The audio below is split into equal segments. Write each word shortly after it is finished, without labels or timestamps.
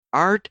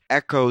art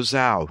echoes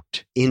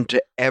out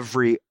into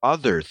every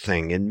other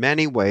thing. In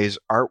many ways,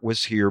 art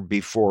was here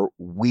before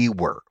we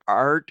were.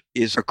 Art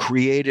is a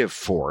creative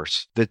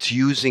force that's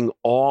using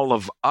all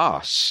of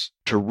us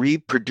to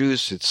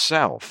reproduce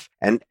itself.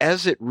 And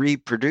as it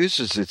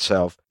reproduces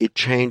itself, it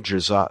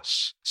changes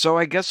us. So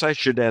I guess I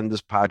should end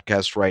this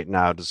podcast right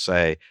now to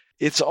say,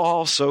 it's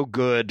all so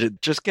good.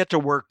 Just get to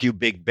work, you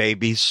big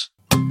babies.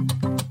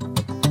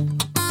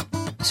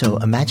 So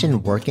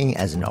imagine working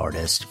as an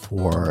artist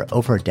for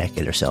over a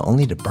decade or so,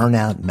 only to burn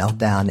out, melt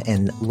down,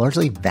 and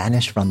largely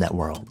vanish from that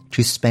world,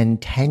 to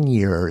spend 10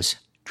 years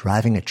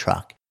driving a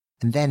truck,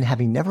 and then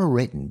having never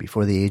written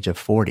before the age of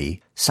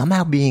 40,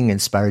 somehow being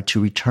inspired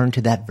to return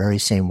to that very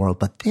same world,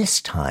 but this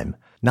time,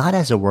 not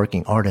as a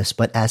working artist,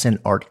 but as an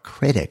art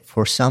critic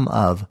for some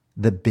of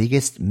the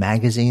biggest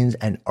magazines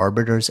and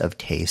arbiters of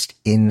taste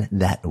in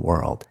that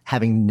world,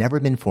 having never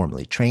been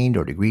formally trained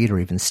or degreed or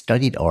even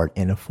studied art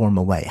in a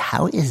formal way.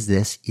 How is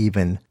this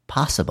even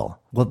possible?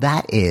 Well,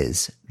 that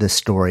is the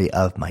story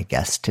of my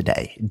guest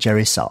today,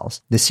 Jerry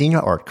Salz, the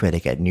senior art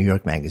critic at New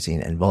York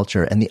Magazine and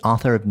Vulture and the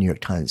author of New York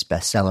Times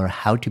bestseller,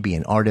 How to Be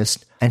an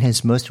Artist, and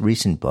his most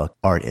recent book,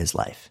 Art is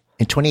Life.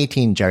 In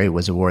 2018, Jerry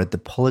was awarded the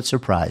Pulitzer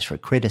Prize for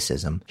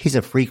Criticism. He's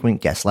a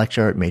frequent guest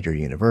lecturer at major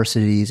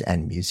universities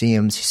and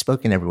museums. He's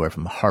spoken everywhere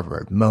from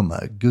Harvard,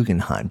 MoMA,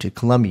 Guggenheim, to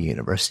Columbia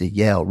University,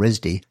 Yale,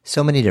 RISD,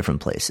 so many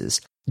different places.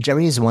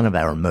 Jerry is one of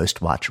our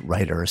most watched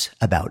writers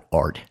about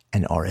art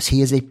and artists. He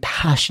is a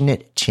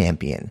passionate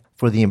champion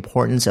for the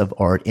importance of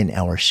art in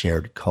our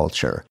shared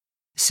culture.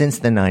 Since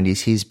the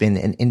 90s, he's been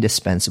an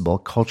indispensable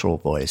cultural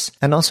voice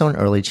and also an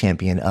early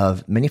champion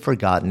of many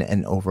forgotten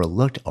and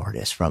overlooked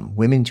artists, from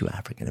women to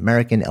African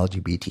American,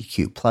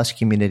 LGBTQ plus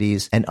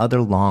communities, and other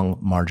long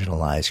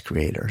marginalized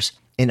creators.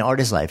 In Art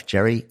is Life,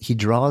 Jerry, he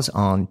draws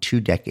on 2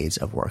 decades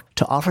of work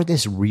to offer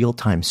this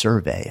real-time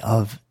survey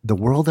of the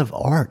world of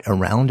art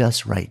around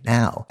us right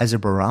now as a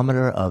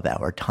barometer of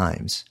our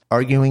times,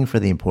 arguing for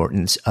the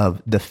importance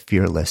of the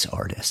fearless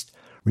artist,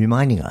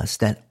 reminding us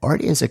that art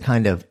is a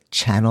kind of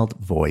channeled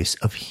voice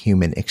of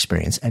human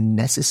experience, a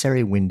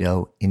necessary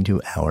window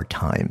into our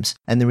times.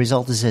 And the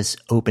result is this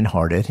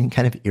open-hearted and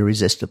kind of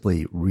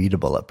irresistibly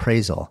readable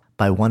appraisal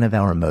by one of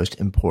our most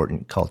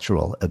important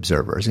cultural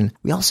observers. And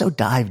we also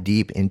dive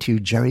deep into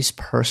Jerry's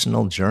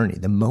personal journey,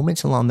 the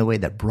moments along the way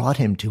that brought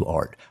him to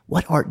art,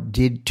 what art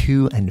did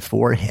to and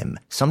for him,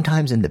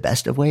 sometimes in the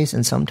best of ways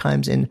and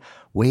sometimes in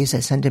ways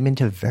that sent him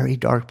into very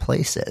dark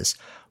places,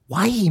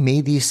 why he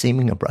made these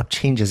seeming abrupt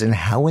changes and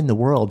how in the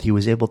world he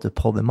was able to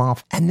pull them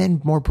off. And then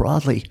more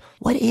broadly,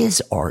 what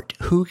is art?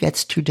 Who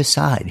gets to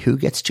decide? Who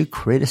gets to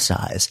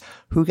criticize?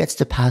 Who gets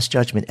to pass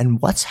judgment?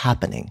 And what's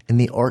happening in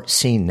the art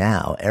scene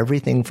now?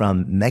 Everything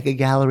from mega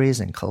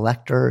galleries and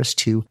collectors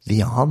to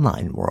the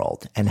online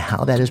world, and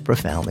how that is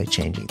profoundly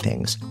changing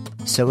things.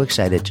 So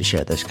excited to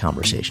share this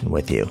conversation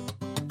with you.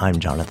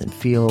 I'm Jonathan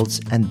Fields,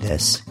 and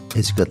this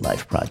is Good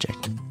Life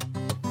Project.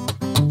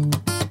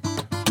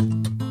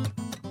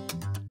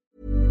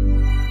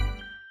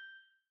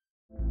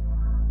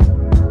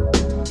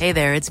 Hey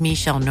there, it's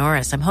Michelle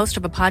Norris. I'm host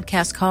of a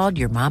podcast called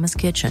Your Mama's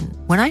Kitchen.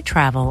 When I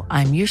travel,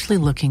 I'm usually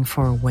looking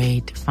for a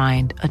way to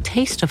find a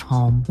taste of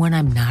home when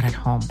I'm not at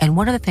home. And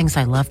one of the things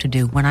I love to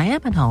do when I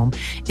am at home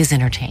is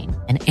entertain.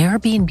 And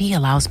Airbnb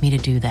allows me to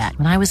do that.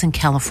 When I was in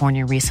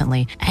California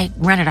recently, I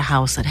rented a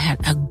house that had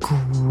a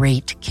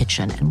great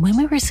kitchen. And when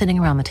we were sitting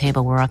around the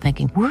table, we're all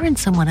thinking, we're in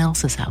someone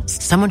else's house.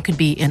 Someone could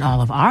be in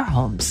all of our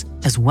homes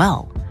as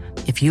well.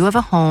 If you have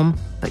a home,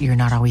 but you're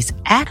not always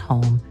at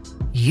home,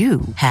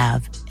 you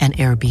have an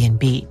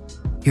Airbnb.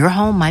 Your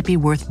home might be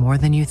worth more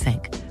than you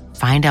think.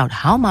 Find out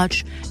how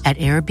much at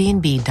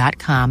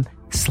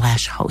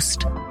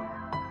airbnb.com/host.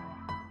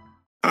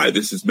 Hi,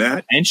 this is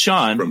Matt and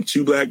Sean from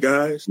Two Black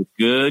Guys with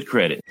Good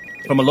Credit.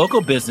 From a local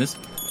business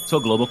to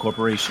a global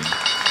corporation,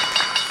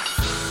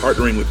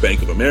 partnering with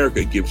Bank of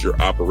America gives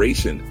your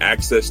operation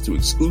access to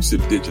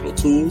exclusive digital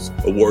tools,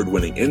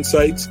 award-winning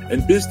insights,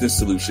 and business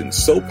solutions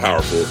so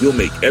powerful you'll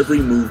make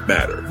every move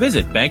matter.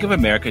 Visit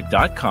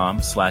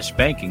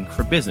bankofamerica.com/banking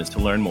for business to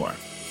learn more.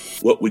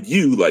 What would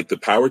you like the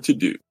power to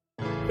do?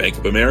 Bank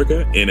of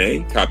America,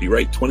 N.A.,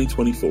 copyright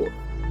 2024.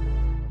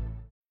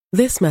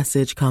 This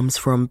message comes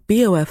from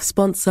BOF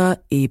sponsor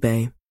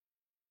eBay.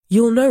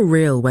 You'll know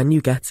real when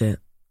you get it.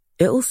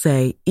 It'll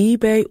say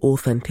eBay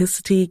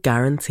Authenticity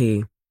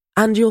Guarantee.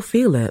 And you'll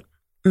feel it.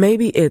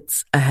 Maybe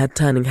it's a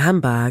head-turning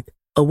handbag,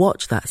 a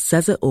watch that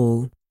says it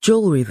all,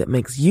 jewelry that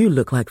makes you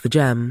look like the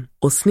gem,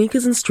 or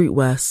sneakers and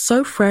streetwear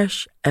so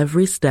fresh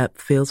every step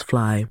feels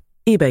fly.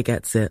 eBay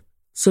gets it.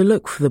 So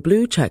look for the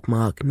blue check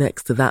mark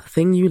next to that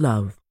thing you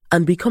love,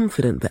 and be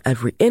confident that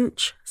every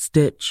inch,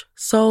 stitch,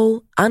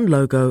 sole, and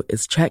logo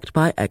is checked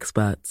by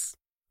experts.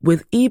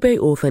 With eBay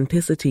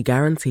Authenticity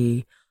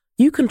Guarantee,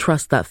 you can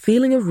trust that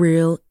feeling of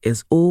real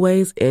is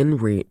always in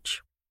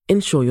reach.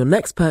 Ensure your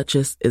next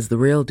purchase is the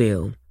real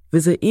deal.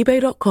 Visit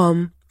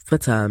ebay.com for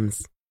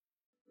terms.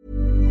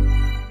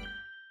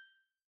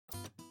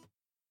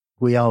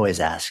 We always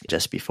ask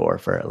just before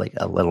for like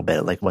a little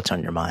bit, like what's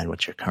on your mind,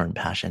 what's your current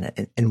passion.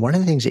 And one of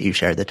the things that you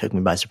shared that took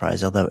me by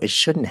surprise, although it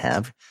shouldn't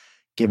have,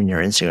 given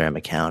your Instagram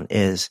account,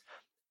 is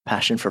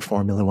passion for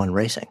Formula One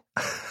racing.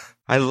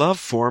 I love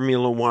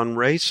Formula One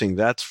racing.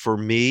 That's, for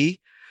me,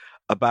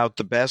 about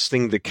the best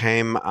thing that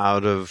came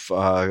out of,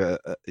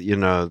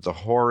 the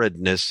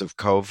horridness of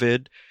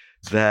COVID,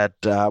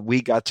 that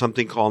we got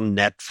something called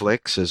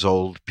Netflix as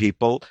old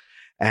people.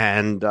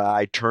 And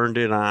I turned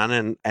it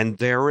on and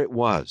there it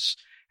was.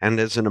 And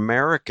as an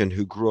American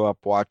who grew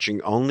up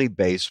watching only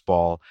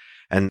baseball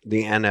and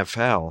the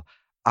NFL,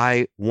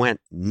 I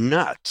went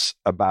nuts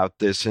about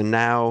this. And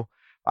now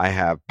I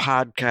have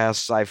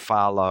podcasts I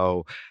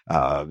follow,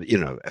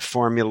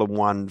 Formula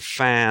One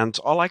fans.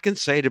 All I can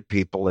say to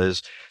people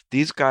is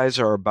these guys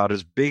are about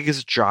as big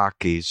as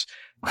jockeys.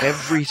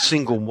 Every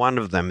single one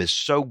of them is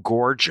so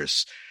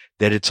gorgeous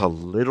that it's a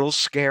little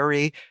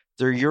scary.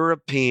 They're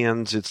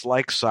Europeans. It's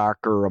like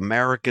soccer.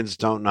 Americans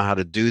don't know how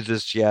to do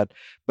this yet,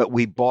 but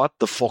we bought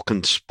the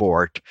fucking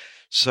sport.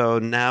 So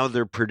now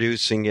they're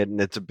producing it and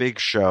it's a big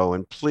show.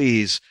 And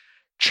please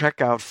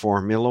check out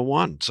Formula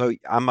One. So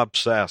I'm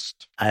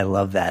obsessed. I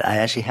love that. I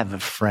actually have a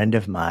friend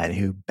of mine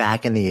who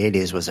back in the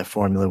 80s was a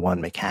Formula One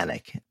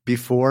mechanic.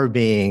 Before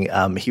being,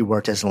 he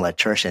worked as an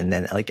electrician,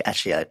 then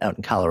actually out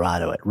in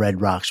Colorado at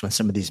Red Rocks, when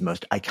some of these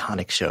most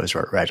iconic shows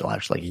were at Red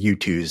Rocks, like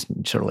U2's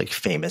sort of like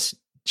famous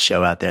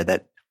show out there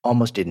that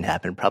almost didn't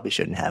happen, probably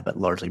shouldn't have, but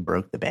largely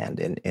broke the band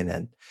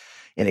in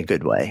a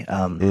good way.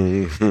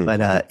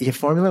 But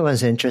Formula One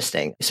is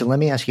interesting. So let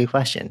me ask you a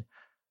question.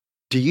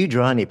 Do you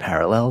draw any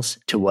parallels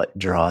to what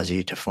draws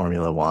you to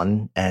Formula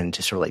One and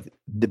to sort of like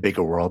the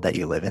bigger world that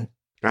you live in?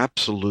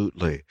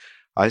 Absolutely.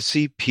 I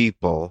see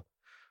people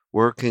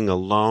working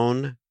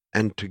alone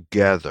and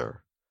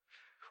together,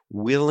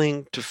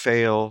 willing to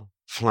fail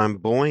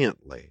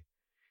flamboyantly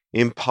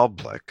in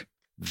public.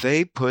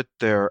 They put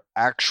their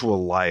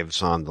actual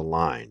lives on the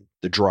line,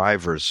 the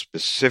drivers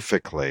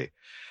specifically,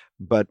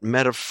 but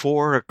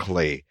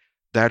metaphorically,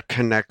 that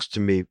connects to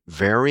me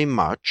very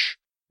much,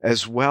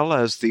 as well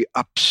as the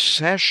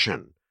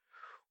obsession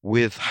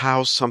with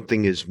how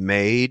something is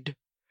made,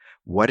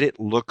 what it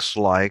looks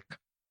like,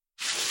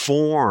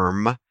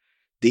 form,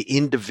 the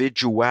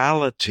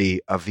individuality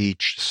of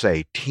each,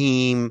 say,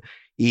 team,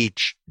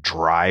 each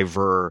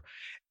driver.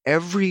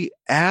 Every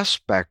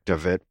aspect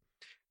of it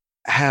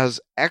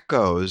has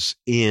echoes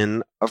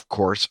in, of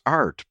course,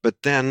 art.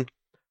 But then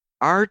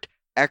art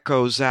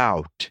echoes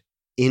out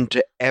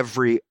into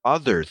every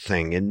other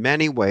thing. In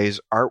many ways,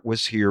 art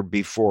was here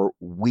before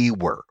we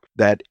were,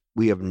 that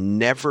we have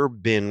never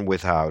been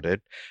without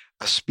it.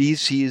 A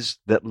species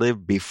that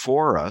lived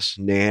before us,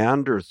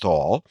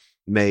 Neanderthal,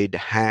 made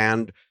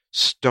hand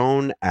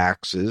stone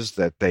axes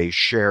that they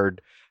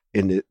shared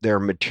in their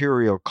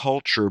material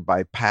culture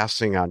by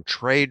passing on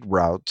trade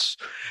routes,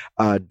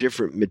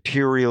 different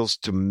materials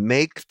to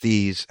make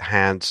these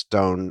hand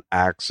stone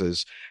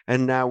axes.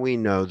 And now we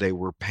know they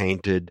were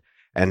painted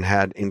and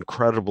had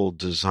incredible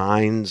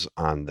designs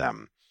on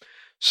them.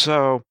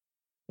 So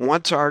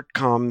once art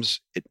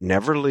comes, it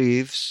never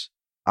leaves.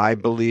 I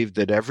believe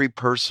that every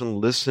person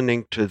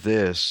listening to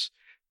this,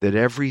 that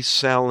every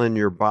cell in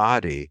your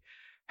body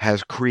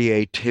has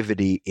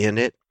creativity in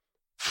it,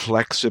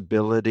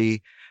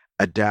 flexibility,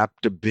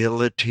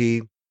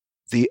 adaptability,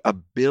 the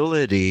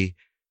ability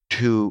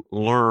to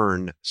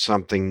learn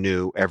something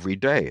new every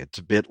day. It's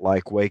a bit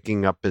like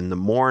waking up in the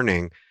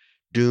morning,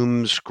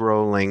 doom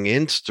scrolling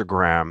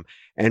Instagram,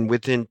 and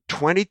within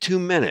 22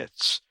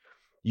 minutes,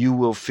 you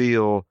will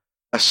feel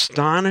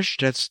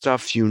astonished at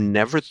stuff you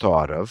never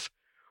thought of,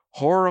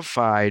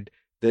 horrified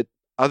that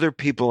other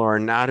people are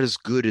not as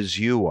good as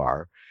you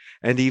are,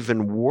 and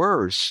even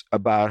worse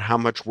about how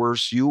much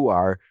worse you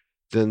are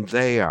than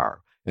they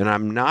are. And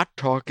I'm not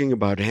talking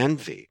about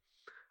envy.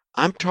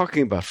 I'm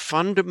talking about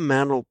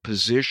fundamental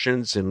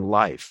positions in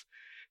life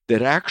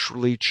that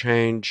actually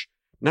change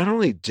not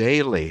only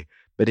daily,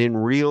 but in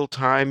real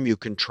time you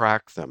can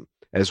track them,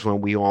 as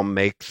when we all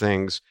make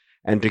things.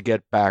 And to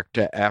get back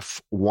to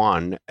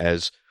F1,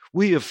 as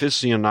we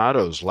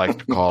aficionados like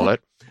to call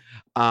it,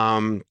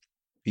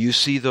 you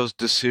see those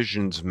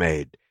decisions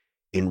made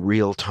in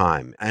real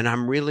time. And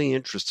I'm really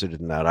interested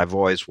in that. I've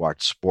always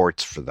watched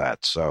sports for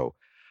that. So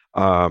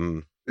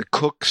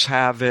cooks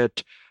have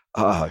it.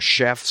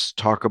 Chefs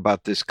talk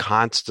about this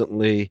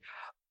constantly.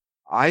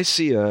 I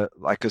see a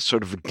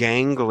sort of a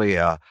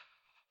ganglia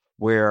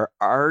where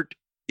art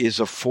is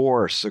a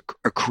force,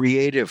 a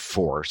creative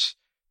force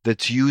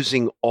that's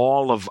using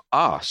all of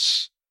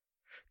us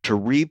to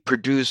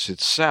reproduce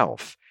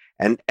itself.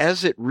 And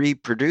as it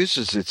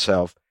reproduces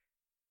itself,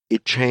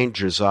 it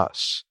changes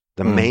us,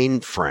 the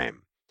mainframe,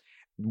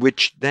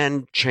 which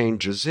then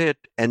changes it.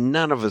 And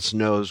none of us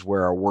knows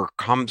where our work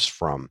comes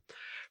from.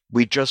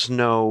 We just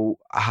know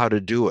how to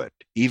do it,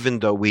 even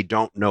though we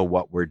don't know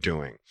what we're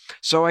doing.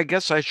 So I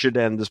guess I should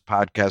end this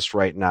podcast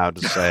right now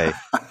to say,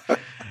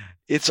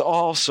 it's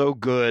all so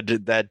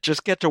good that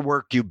just get to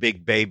work, you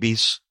big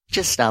babies.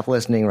 Just stop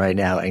listening right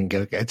now and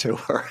go get to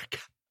work.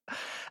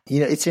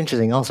 It's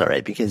interesting also,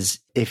 right? Because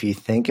if you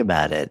think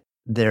about it,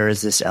 there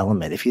is this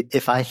element.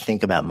 If I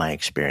think about my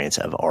experience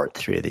of art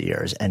through the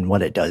years and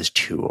what it does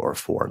to or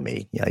for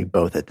me,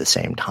 both at the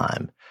same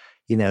time,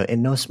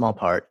 in no small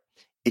part,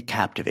 it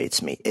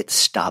captivates me. It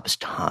stops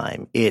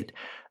time. It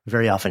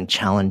very often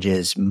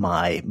challenges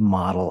my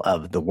model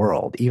of the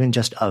world, even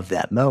just of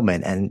that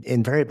moment, and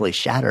invariably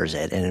shatters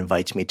it and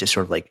invites me to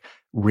sort of like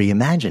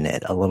reimagine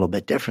it a little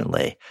bit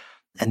differently.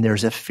 And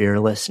there's a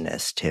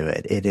fearlessness to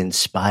it. It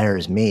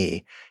inspires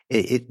me.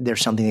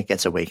 There's something that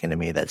gets awakened to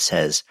me that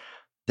says,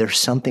 there's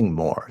something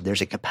more.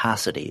 There's a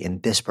capacity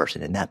in this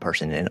person, in that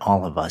person, in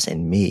all of us,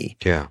 in me,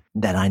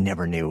 that I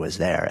never knew was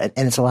there.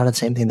 And it's a lot of the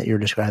same thing that you're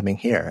describing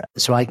here.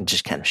 So I can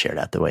just kind of share it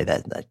out the way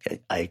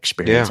that I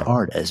experience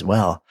art as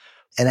well.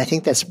 And I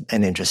think that's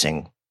an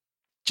interesting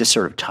just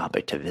sort of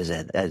topic to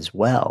visit as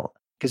well.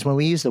 Because when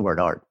we use the word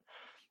art,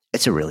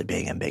 it's a really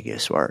big,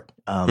 ambiguous word.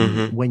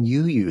 When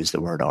you use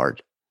the word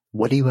art,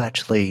 what are you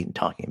actually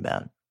talking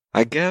about?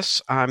 I guess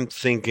I'm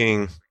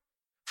thinking,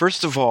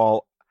 first of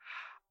all,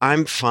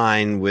 I'm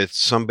fine with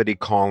somebody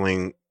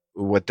calling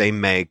what they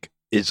make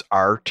is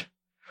art.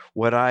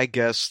 What I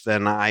guess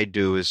then I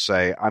do is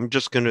say, I'm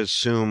just going to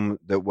assume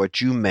that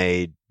what you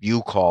made,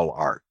 you call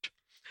art.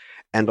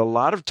 And a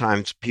lot of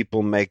times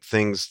people make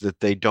things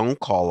that they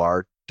don't call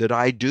art that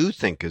I do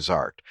think is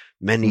art.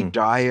 Many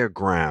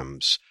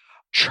diagrams,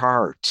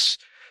 charts,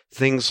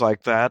 things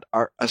like that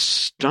are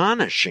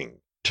astonishing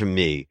to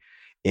me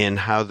in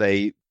how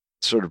they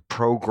sort of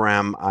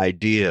program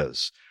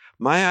ideas.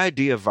 My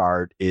idea of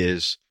art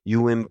is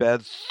you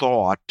embed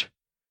thought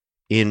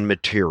in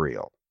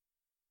material.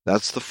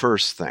 That's the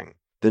first thing.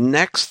 The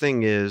next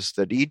thing is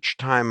that each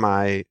time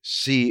I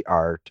see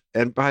art,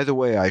 and by the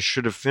way, I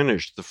should have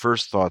finished the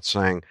first thought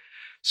saying,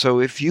 so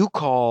if you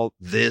call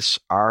this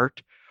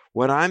art,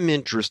 what I'm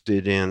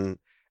interested in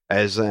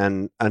as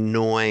an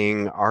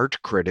annoying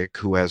art critic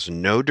who has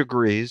no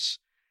degrees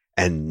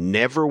and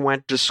never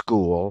went to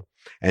school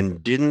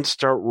and didn't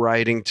start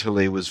writing till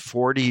he was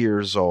 40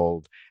 years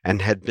old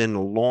and had been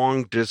a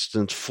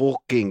long-distance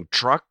fulking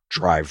truck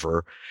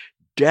driver,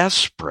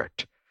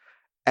 desperate,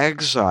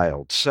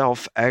 exiled,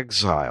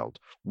 self-exiled,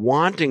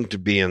 wanting to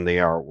be in the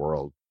art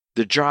world.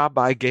 The job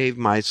I gave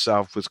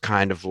myself was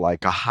kind of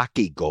like a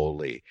hockey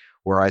goalie,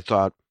 where I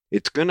thought,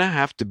 it's going to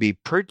have to be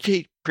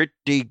pretty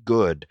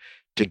good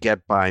to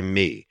get by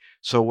me.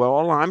 So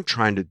all I'm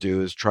trying to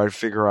do is try to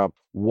figure out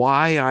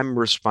why I'm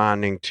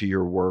responding to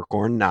your work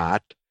or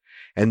not,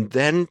 and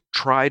then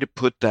try to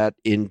put that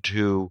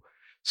into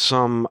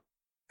some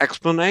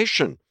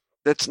explanation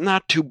that's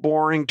not too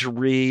boring to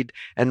read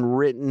and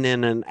written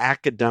in an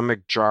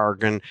academic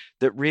jargon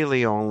that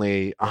really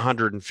only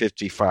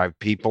 155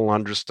 people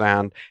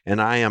understand,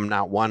 and I am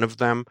not one of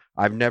them.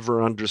 I've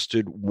never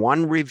understood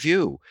one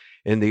review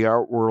in the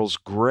art world's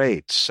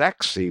great,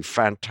 sexy,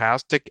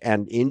 fantastic,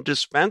 and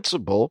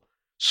indispensable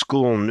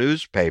school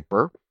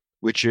newspaper,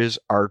 which is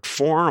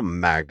Artforum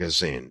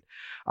magazine.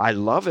 I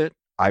love it.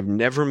 I've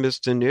never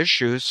missed an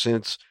issue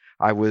since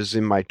I was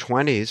in my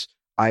 20s.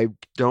 I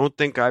don't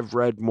think I've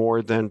read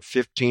more than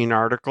 15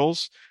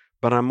 articles,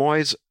 but I'm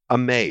always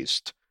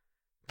amazed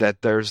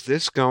that there's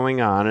this going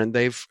on, and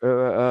they've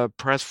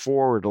pressed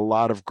forward a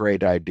lot of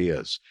great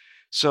ideas.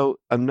 So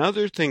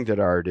another thing that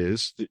art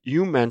is, that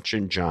you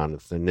mentioned,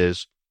 Jonathan,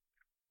 is,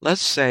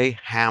 let's say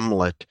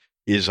Hamlet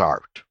is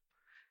art.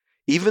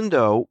 Even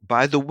though,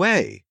 by the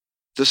way,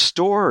 the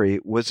story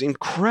was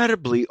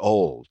incredibly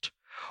old,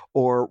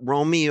 or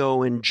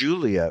Romeo and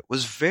Juliet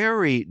was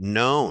very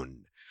known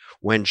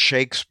when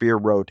Shakespeare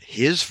wrote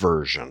his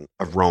version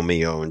of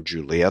Romeo and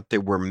Juliet.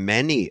 There were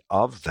many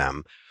of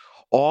them.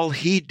 All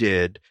he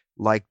did,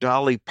 like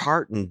Dolly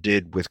Parton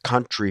did with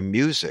country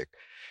music,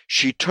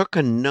 she took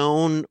a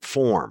known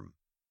form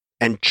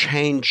and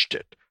changed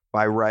it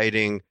by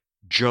writing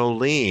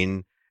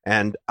Jolene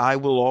and I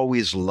Will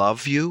Always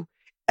Love You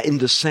in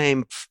the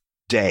same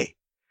day.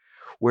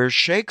 Where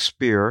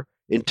Shakespeare,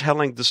 in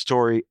telling the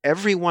story,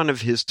 everyone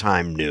of his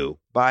time knew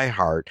by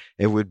heart,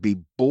 it would be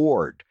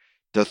bored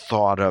the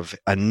thought of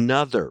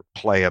another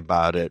play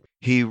about it.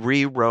 He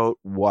rewrote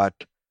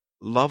what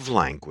love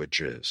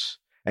language is,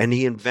 and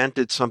he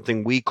invented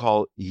something we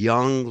call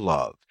young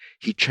love.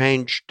 He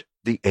changed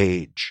the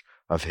age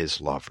of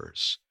his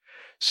lovers.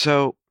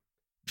 So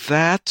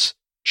that's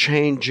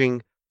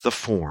changing the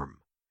form.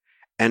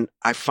 And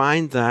I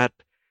find that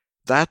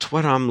that's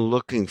what I'm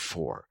looking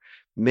for.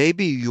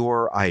 Maybe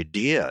your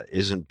idea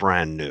isn't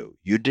brand new.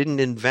 You didn't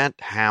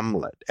invent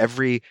Hamlet.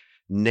 Every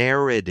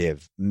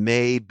narrative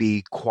may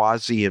be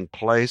quasi in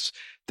place.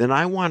 Then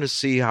I want to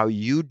see how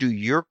you do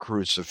your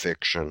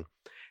crucifixion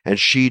and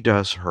she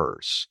does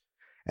hers.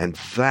 And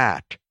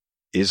that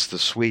is the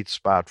sweet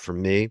spot for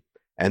me.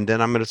 And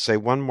then I'm going to say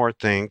one more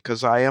thing,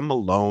 because I am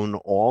alone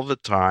all the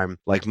time,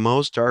 like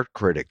most art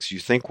critics. You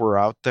think we're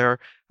out there?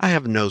 I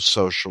have no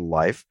social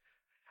life.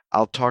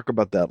 I'll talk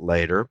about that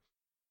later.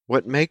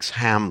 What makes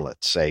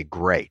Hamlet, say,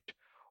 great,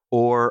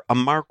 or a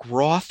Mark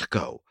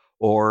Rothko,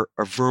 or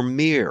a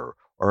Vermeer,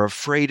 or a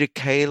Frida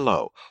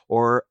Kahlo,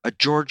 or a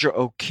Georgia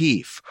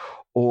O'Keeffe,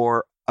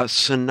 or a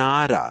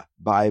sonata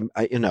by,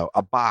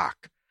 a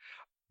Bach,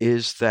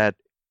 is that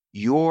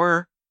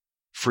your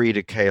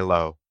Frida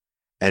Kahlo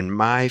and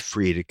my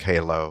Frida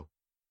Kahlo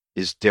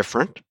is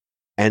different.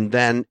 And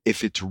then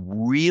if it's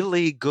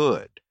really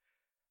good,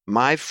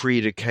 my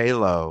Frida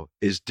Kahlo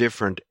is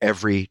different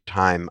every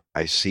time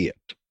I see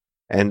it.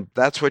 And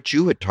that's what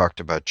you had talked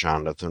about,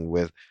 Jonathan,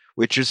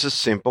 which is a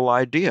simple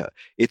idea.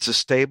 It's a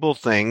stable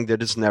thing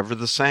that is never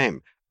the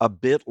same, a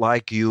bit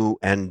like you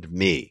and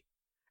me.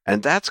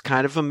 And that's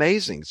kind of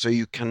amazing. So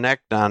you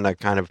connect on a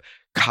kind of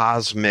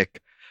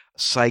cosmic,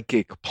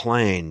 psychic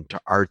plane to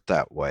art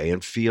that way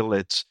and feel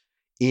its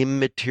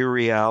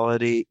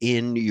immateriality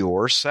in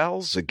your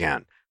cells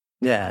again.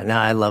 Yeah, no,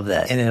 I love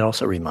that. And it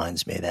also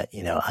reminds me that,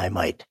 I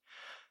might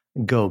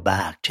go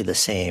back to the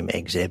same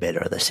exhibit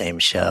or the same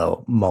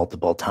show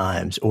multiple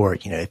times, or,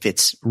 if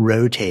it's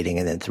rotating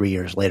and then 3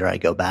 years later I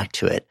go back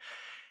to it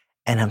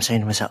and I'm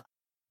saying to myself,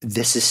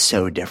 this is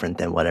so different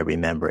than what I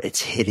remember.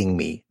 It's hitting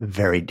me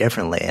very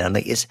differently. And I'm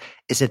like, is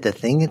it the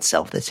thing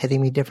itself that's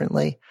hitting me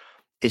differently?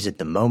 Is it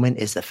the moment?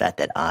 Is the fact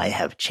that I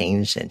have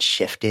changed and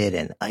shifted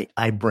and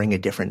I bring a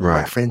different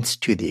reference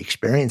to the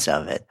experience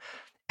of it?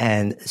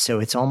 And so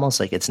it's almost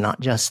like it's not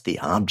just the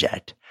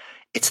object,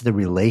 it's the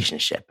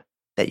relationship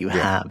that you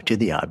have to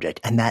the object.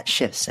 And that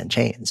shifts and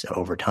changes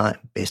over time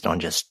based on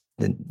just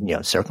the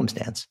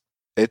circumstance.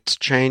 It's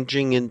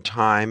changing in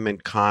time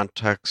and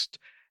context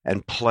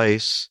and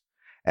place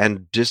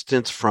and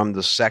distance from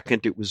the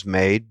second it was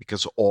made,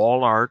 because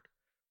all art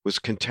was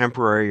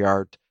contemporary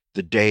art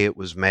the day it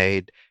was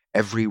made.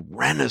 Every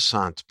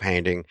Renaissance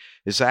painting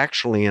is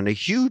actually in a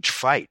huge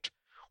fight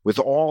with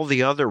all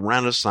the other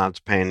Renaissance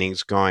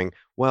paintings going,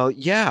 well,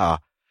 yeah,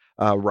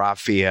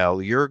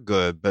 Raphael, you're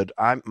good, but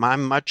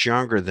I'm much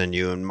younger than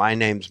you, and my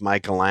name's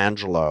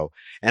Michelangelo,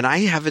 and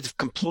I have a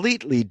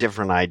completely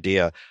different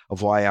idea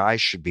of why I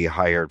should be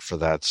hired for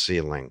that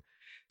ceiling.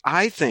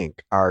 I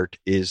think art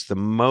is the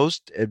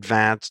most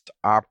advanced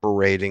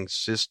operating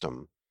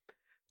system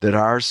that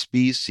our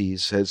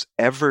species has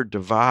ever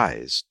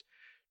devised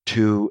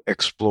to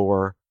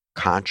explore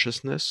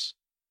consciousness,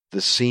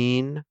 the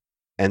seen,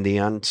 and the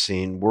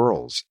unseen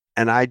worlds.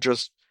 And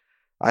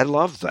I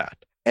love that.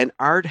 And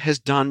art has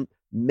done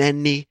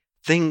many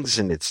things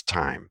in its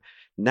time.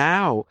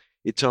 Now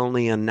it's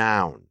only a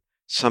noun,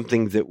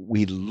 something that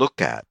we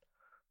look at.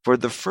 For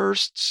the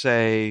first,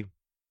 say,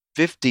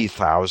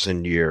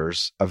 50,000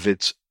 years of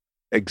its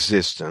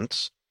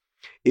existence,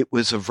 it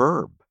was a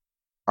verb.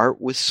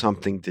 Art was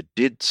something that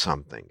did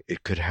something.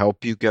 It could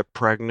help you get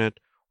pregnant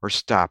or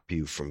stop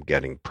you from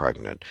getting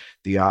pregnant.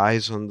 The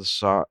eyes on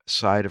the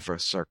side of a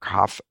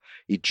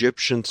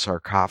Egyptian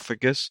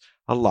sarcophagus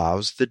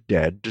allows the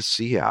dead to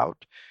see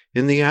out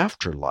in the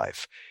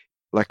afterlife.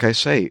 Like I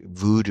say,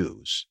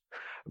 voodoo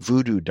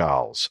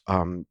dolls,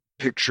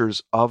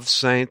 pictures of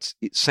saints.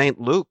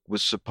 St. Luke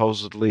was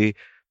supposedly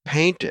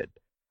painted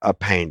a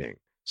painting.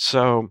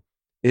 So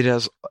it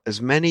has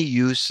as many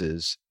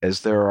uses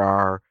as there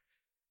are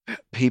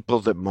people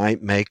that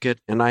might make it.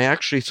 And I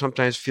actually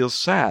sometimes feel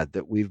sad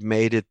that we've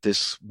made it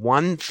this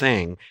one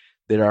thing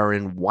that are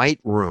in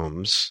white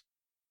rooms,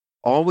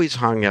 always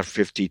hung at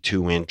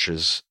 52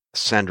 inches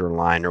center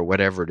line or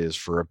whatever it is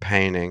for a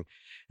painting.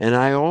 And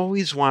I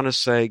always want to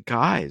say,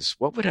 guys,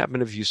 what would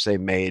happen if you, say,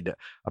 made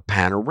a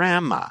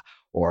panorama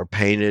or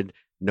painted?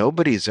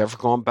 Nobody's ever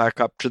gone back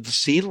up to the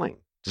ceiling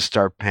to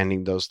start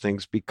painting those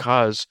things,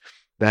 because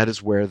that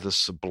is where the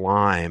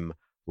sublime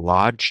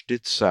lodged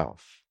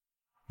itself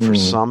for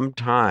some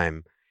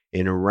time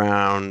in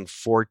the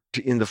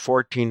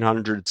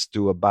 1400s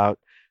to about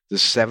the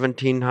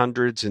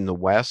 1700s in the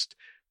West.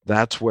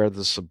 That's where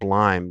the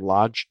sublime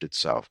lodged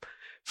itself.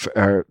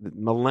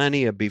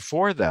 Millennia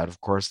before that,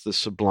 of course, the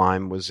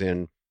sublime was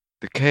in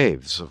the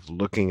caves of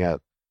looking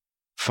at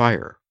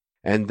fire.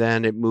 And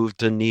then it moved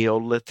to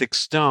Neolithic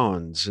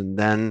stones.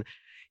 And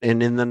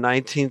in the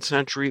 19th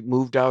century, it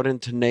moved out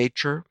into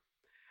nature.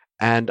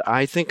 And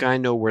I think I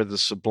know where the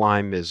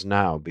sublime is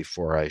now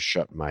before I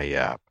shut my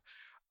yap.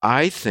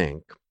 I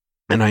think,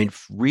 and I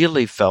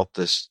really felt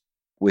this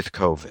with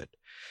COVID,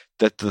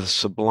 that the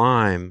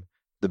sublime,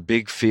 the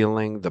big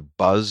feeling, the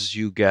buzz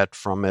you get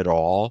from it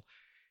all,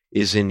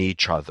 is in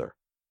each other.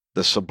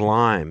 The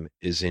sublime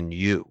is in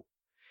you.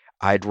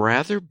 I'd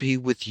rather be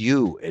with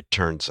you, it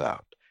turns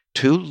out,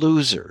 two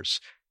losers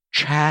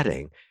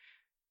chatting,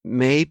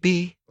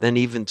 maybe than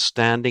even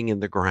standing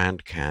in the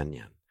Grand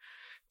Canyon.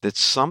 That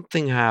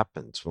something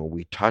happens when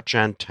we touch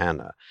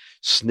antenna,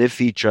 sniff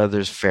each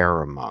other's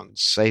pheromones,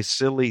 say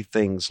silly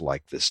things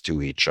like this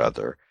to each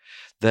other,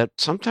 that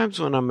sometimes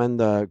when I'm in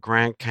the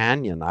Grand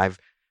Canyon,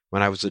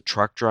 when I was a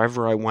truck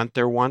driver, I went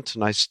there once,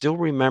 and I still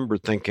remember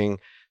thinking,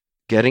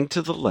 getting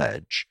to the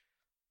ledge,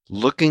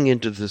 looking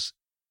into this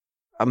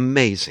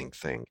amazing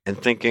thing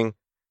and thinking,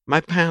 my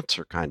pants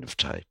are kind of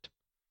tight.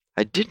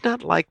 I did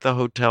not like the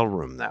hotel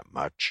room that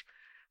much.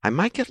 I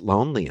might get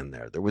lonely in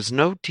there. There was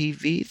no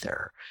TV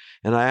there.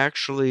 And I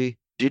actually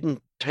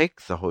didn't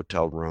take the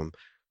hotel room,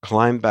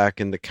 climbed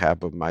back in the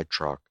cab of my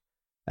truck,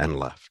 and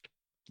left,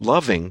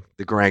 loving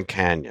the Grand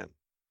Canyon.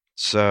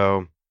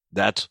 So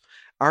that's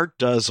Art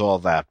does all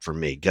that for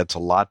me, gets a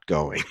lot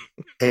going.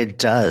 It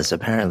does,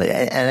 apparently.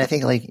 And I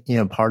think,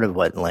 part of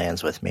what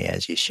lands with me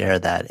as you share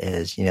that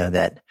is,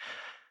 that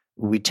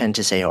we tend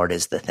to say art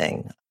is the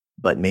thing,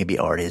 but maybe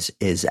art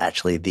is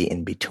actually the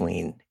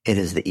in-between. It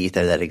is the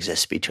ether that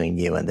exists between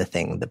you and the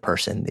thing, the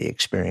person, the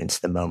experience,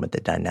 the moment,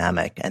 the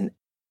dynamic. And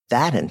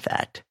that, in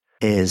fact,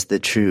 is the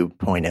true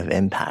point of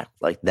impact.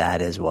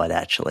 That is what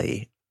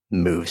actually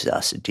moves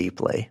us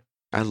deeply.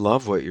 I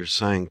love what you're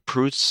saying.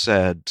 Proust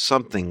said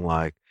something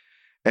like,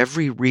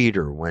 every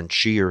reader, when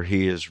she or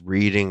he is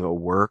reading a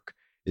work,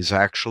 is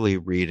actually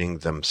reading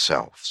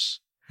themselves.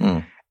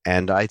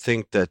 And I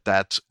think that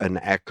that's an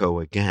echo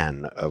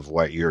again of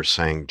what you're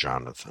saying,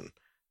 Jonathan,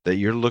 that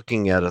you're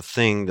looking at a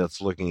thing that's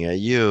looking at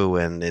you,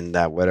 and in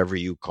that, whatever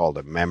you called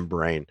a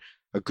membrane,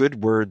 a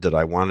good word that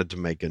I wanted to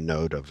make a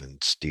note of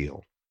and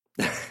steal.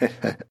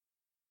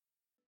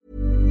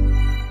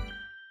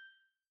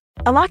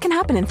 A lot can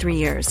happen in 3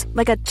 years,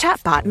 like a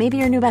chatbot may be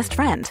your new best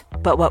friend.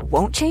 But what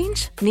won't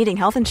change? Needing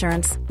health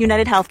insurance.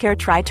 United Healthcare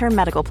Tri-Term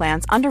Medical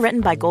Plans,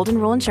 underwritten by Golden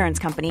Rule Insurance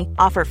Company,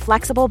 offer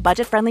flexible,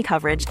 budget-friendly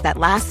coverage that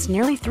lasts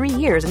nearly 3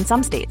 years in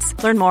some states.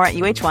 Learn more at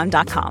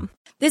UH1.com.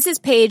 This is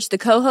Paige, the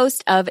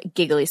co-host of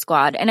Giggly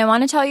Squad, and I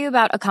want to tell you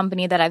about a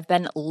company that I've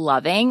been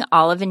loving,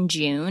 Olive &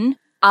 June.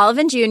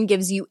 Olive & June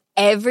gives you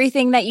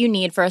everything that you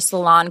need for a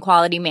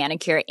salon-quality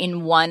manicure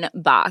in one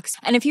box.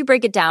 And if you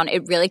break it down,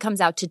 it really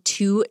comes out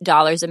to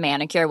 $2 a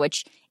manicure,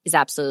 which is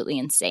absolutely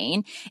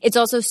insane. It's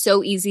also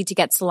so easy to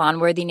get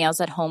salon-worthy nails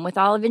at home with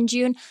Olive &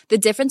 June. The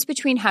difference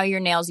between how your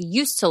nails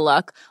used to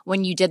look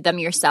when you did them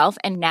yourself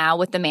and now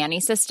with the Mani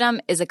system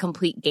is a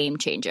complete game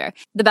changer.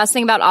 The best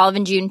thing about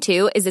Olive & June,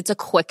 too, is it's a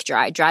quick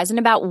dry. Dries in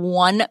about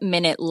 1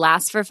 minute,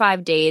 lasts for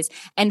 5 days,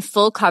 and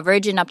full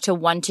coverage in up to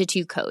 1 to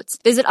 2 coats.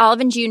 Visit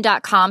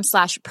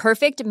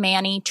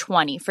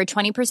oliveandjune.com/perfectmani20 for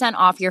 20%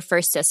 off your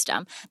first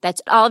system.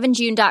 That's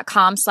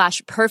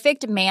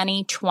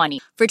oliveandjune.com/perfectmani20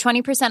 for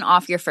 20%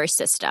 off your first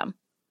system.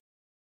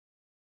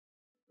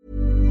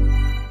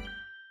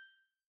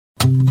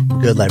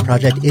 Good Life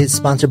Project is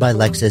sponsored by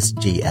Lexus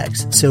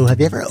GX. So have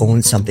you ever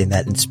owned something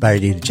that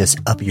inspired you to just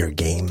up your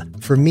game?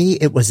 For me,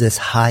 it was this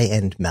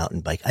high-end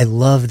mountain bike. I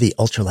love the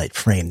ultralight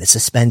frame, the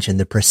suspension,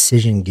 the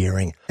precision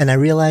gearing, and I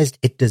realized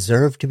it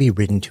deserved to be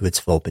ridden to its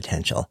full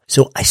potential.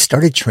 So I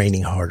started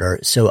training harder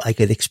so I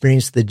could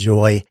experience the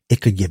joy it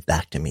could give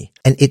back to me.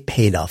 And it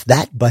paid off.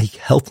 That bike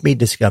helped me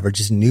discover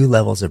just new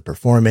levels of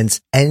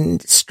performance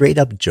and straight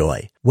up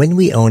joy. When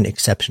we own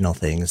exceptional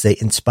things, they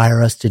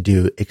inspire us to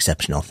do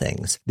exceptional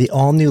things. The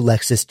all-new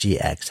Lexus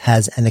GX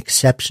has an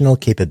exceptional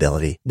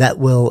capability that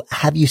will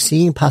have you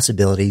seeing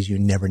possibilities you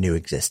never knew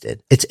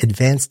existed. Its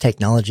advanced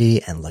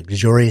technology and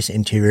luxurious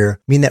interior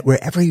mean that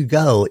wherever you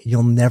go,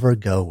 you'll never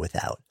go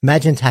without.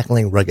 Imagine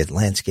tackling rugged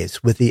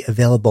landscapes with the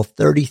available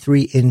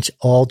 33-inch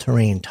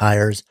all-terrain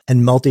tires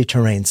and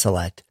multi-terrain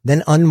select,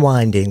 then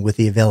unwinding with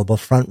the available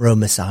front-row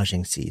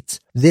massaging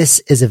seats. This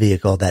is a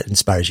vehicle that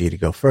inspires you to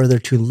go further,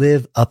 to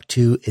live up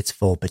to its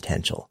full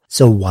potential.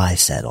 So why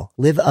settle?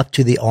 Live up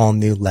to the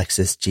all-new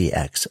Lexus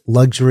GX.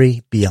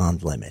 Luxury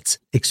beyond limits.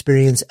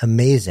 Experience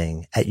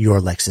amazing at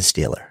your Lexus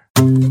dealer.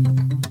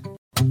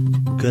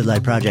 Good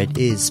Life Project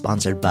is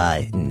sponsored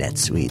by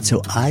NetSuite.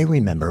 So I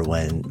remember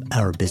when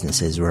our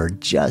businesses were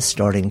just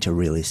starting to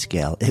really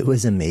scale. It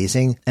was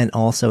amazing and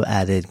also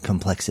added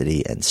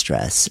complexity and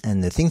stress.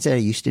 And the things that I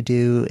used to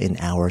do in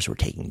hours were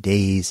taking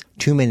days,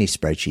 too many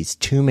spreadsheets,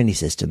 too many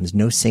systems,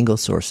 no single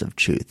source of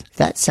truth. If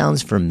that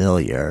sounds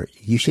familiar,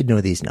 you should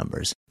know these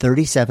numbers.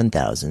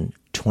 37,000,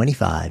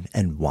 25,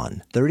 and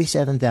 1.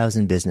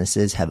 37,000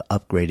 businesses have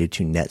upgraded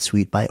to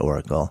NetSuite by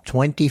Oracle.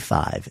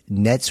 25.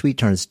 NetSuite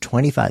turns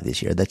 25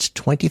 this year. That's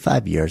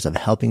 25 years of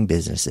helping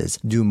businesses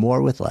do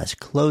more with less,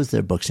 close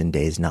their books in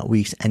days, not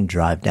weeks, and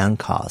drive down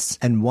costs.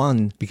 And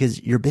 1,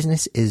 because your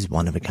business is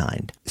one of a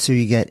kind. So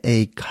you get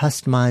a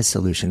customized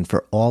solution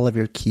for all of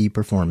your key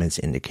performance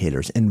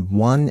indicators in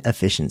one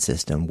efficient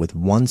system with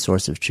one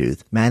source of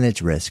truth,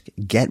 manage risk,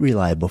 get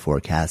reliable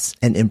forecasts,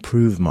 and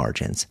improve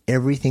margins.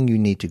 Everything you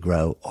need to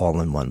grow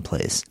all in one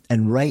place.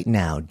 And right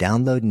now,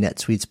 download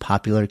NetSuite's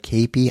popular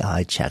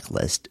KPI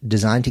checklist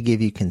designed to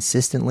give you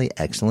consistently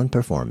excellent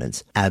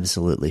performance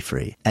absolutely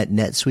free at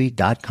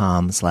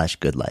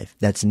netsuite.com/goodlife.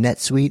 That's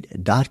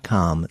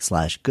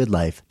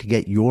netsuite.com/goodlife to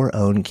get your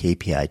own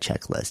KPI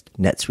checklist.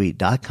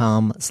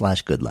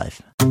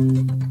 netsuite.com/goodlife.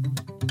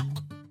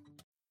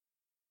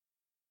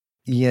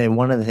 Yeah,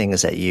 one of the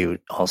things that you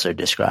also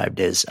described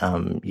is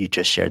you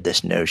just shared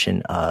this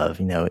notion of,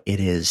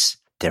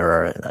 there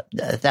are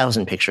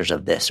 1,000 pictures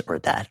of this or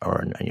that,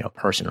 or,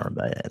 person,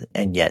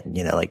 and yet,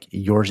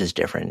 yours is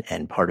different.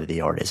 And part of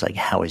the art is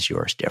how is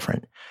yours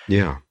different?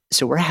 Yeah.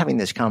 So we're having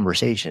this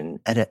conversation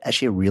at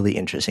actually a really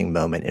interesting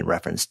moment in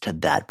reference to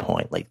that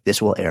point.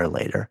 This will air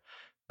later.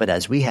 But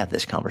as we have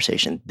this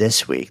conversation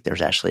this week,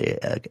 there's actually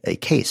a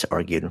case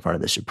argued in front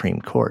of the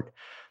Supreme Court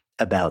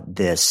about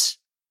this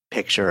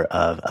picture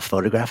of a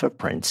photograph of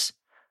Prince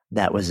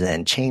that was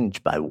then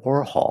changed by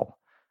Warhol.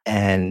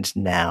 And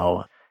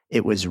now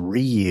it was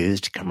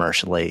reused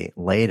commercially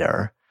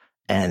later,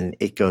 And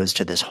it goes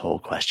to this whole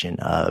question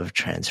of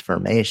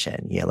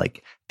transformation.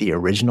 Like the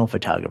original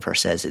photographer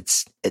says,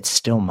 it's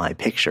still my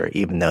picture,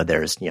 even though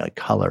there's,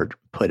 color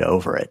put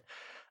over it.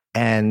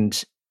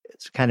 And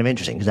it's kind of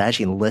interesting because I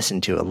actually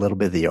listened to a little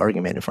bit of the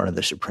argument in front of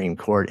the Supreme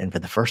Court. And for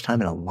the first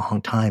time in a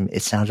long time,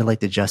 it sounded like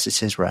the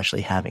justices were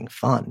actually having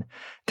fun.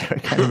 They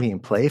were kind of being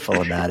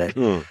playful about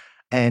it.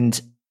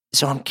 And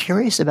so I'm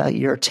curious about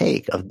your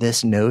take of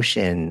this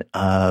notion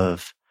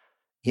of,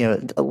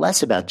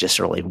 less about just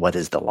really what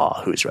is the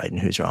law, who's right and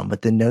who's wrong,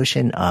 but the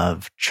notion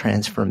of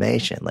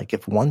transformation. Like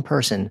if one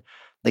person,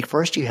 like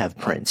first you have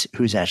Prince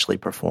who's actually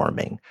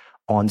performing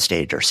on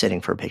stage or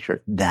sitting for a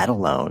picture, that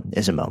alone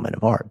is a moment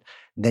of art.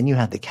 Then you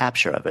have the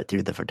capture of it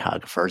through the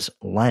photographer's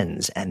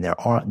lens. And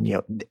there are,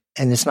 and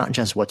it's not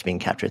just what's being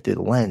captured through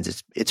the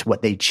lens, it's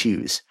what they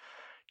choose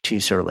to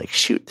sort of like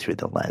shoot through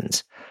the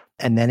lens.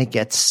 And then it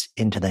gets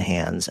into the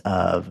hands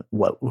of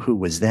who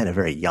was then a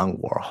very young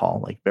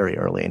Warhol, like very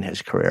early in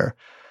his career,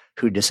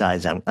 who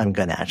decides I'm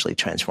going to actually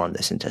transform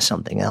this into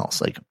something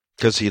else. Like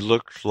because he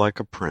looked like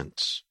a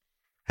prince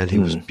and he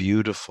was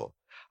beautiful.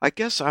 I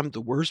guess I'm the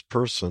worst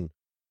person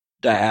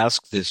to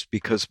ask this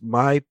because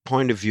my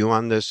point of view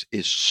on this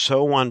is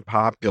so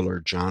unpopular,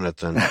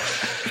 Jonathan.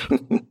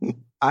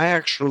 I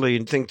actually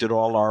think that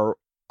all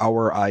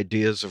our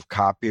ideas of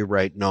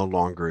copyright no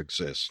longer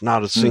exist.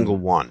 Not a single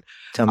one.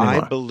 Tell me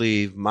more. I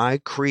believe my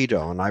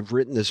credo, and I've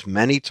written this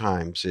many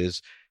times,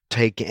 is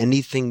take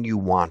anything you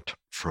want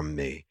from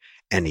me,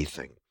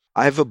 anything.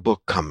 I have a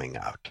book coming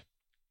out.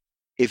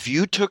 If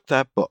you took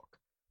that book,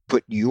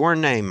 put your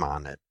name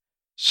on it,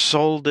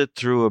 sold it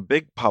through a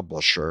big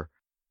publisher,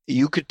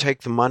 you could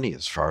take the money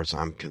as far as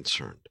I'm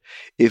concerned.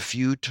 If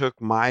you took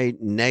my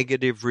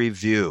negative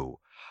review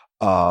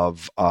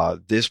of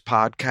this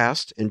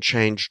podcast and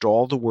changed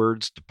all the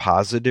words to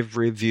positive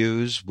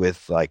reviews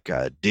with like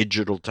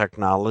digital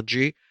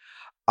technology,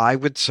 I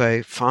would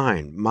say,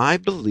 fine. My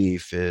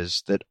belief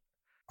is that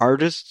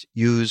artists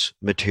use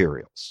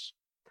materials.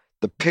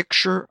 The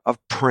picture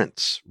of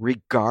Prince,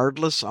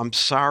 regardless, I'm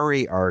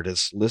sorry,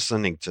 artists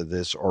listening to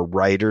this or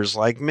writers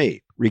like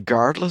me,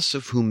 regardless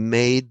of who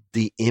made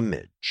the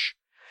image,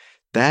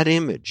 that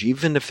image,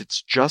 even if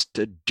it's just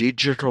a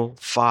digital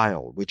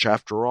file, which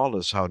after all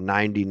is how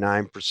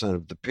 99%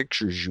 of the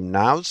pictures you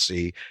now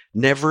see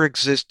never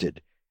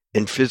existed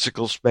in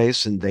physical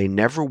space, and they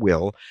never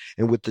will.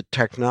 And with the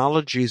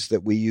technologies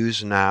that we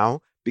use now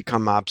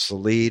become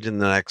obsolete in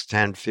the next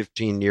 10,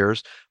 15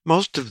 years,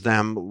 most of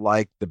them,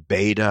 like the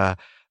beta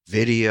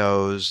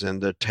videos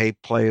and the tape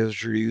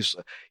players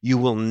you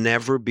will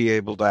never be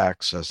able to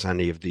access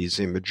any of these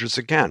images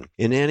again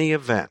in any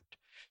event.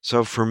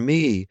 So for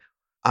me,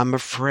 I'm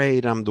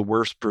afraid I'm the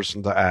worst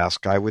person to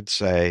ask. I would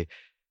say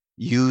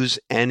use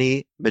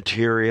any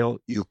material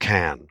you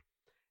can.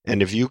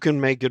 And if you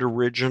can make it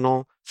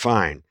original,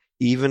 fine.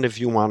 Even if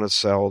you want to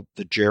sell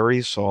the Jerry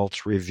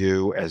Saltz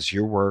review as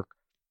your work,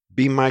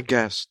 be my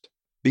guest.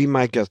 Be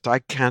my guest. I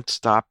can't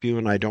stop you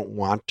and I don't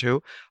want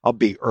to. I'll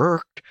be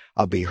irked.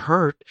 I'll be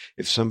hurt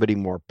if somebody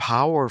more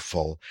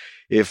powerful,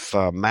 if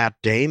Matt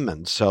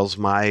Damon sells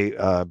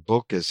my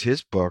book as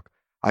his book,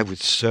 I would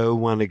so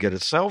want to get a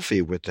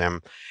selfie with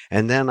him.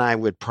 And then I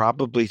would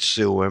probably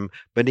sue him.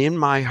 But in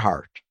my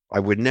heart,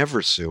 I would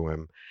never sue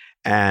him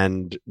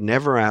and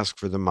never ask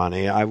for the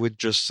money. I would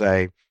just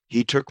say,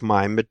 he took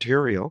my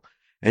material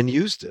and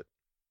used it.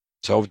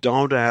 So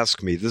don't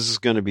ask me. This is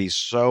going to be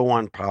so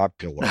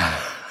unpopular.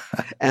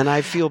 And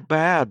I feel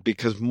bad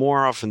because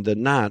more often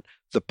than not,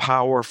 the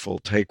powerful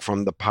take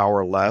from the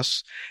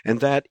powerless.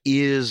 And that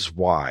is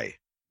why.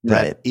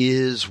 That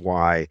is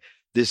why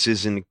this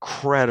is an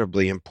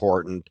incredibly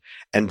important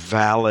and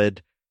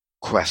valid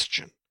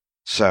question.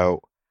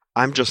 So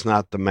I'm just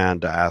not the man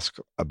to ask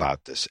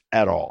about this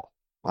at all.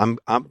 I'm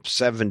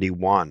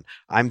 71.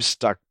 I'm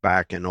stuck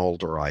back in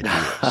older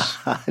ideas.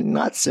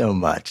 Not so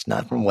much,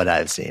 not from what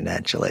I've seen,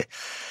 actually.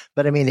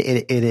 But I mean,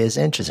 it is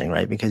interesting,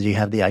 right? Because you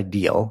have the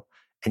ideal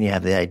and you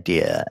have the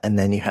idea and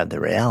then you have the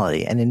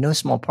reality. And in no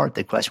small part,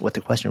 what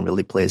the question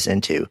really plays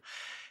into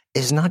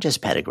is not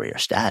just pedigree or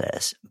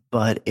status,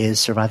 but is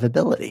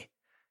survivability.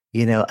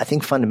 You know, I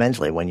think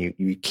fundamentally when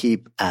you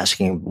keep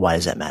asking, why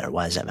does that matter?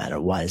 Why does that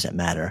matter? Why does that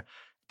matter? At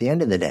the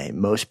end of the day,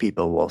 most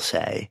people will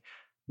say,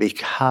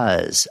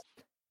 because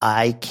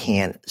I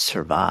can't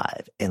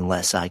survive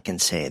unless I can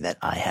say that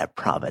I have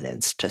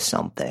provenance to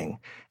something.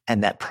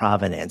 And that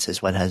provenance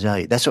is what has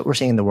value. That's what we're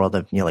seeing in the world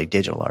of, like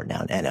digital art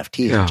now and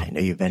NFTs, which I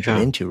know you've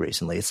ventured into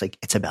recently.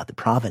 It's about the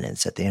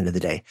provenance at the end of the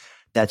day.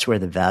 That's where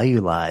the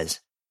value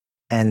lies.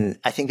 And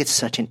I think it's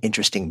such an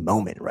interesting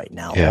moment right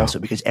now also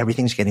because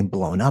everything's getting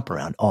blown up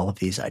around all of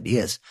these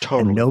ideas.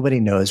 Totally. And nobody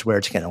knows where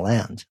it's going to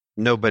land.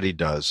 Nobody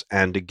does.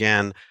 And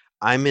again,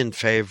 I'm in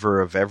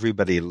favor of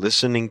everybody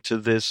listening to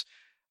this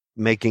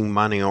making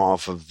money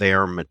off of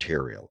their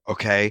material.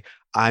 Okay.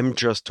 I'm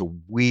just a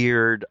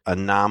weird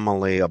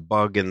anomaly, a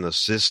bug in the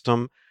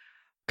system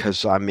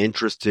because I'm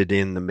interested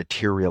in the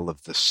material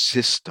of the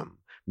system.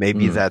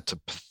 Maybe that's a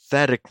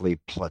pathetically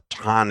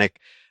platonic,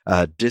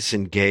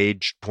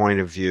 disengaged point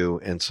of view.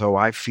 And so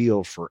I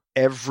feel for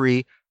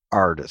every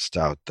artist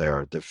out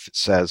there that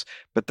says,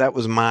 but that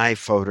was my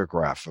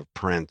photograph of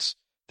Prince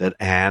that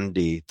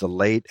Andy, the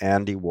late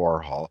Andy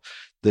Warhol,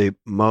 the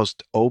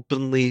most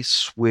openly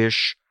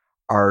swish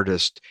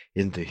artist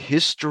in the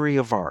history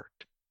of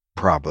art,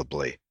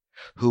 probably,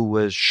 who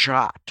was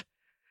shot.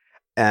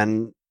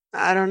 And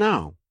I don't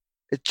know.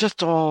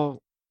 It's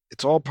all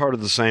part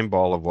of the same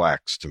ball of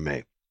wax to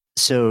me.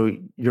 So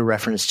your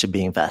reference to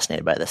being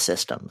fascinated by the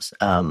systems,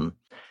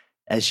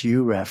 as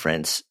you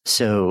reference,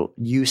 so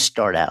you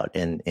start out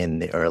in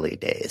the early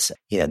days.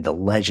 The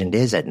legend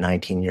is at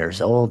 19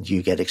 years old,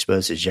 you get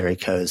exposed to Jerry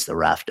Coe's The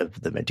Raft of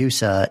the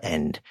Medusa,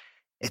 and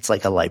it's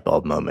like a light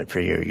bulb moment for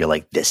you. You're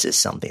like, this is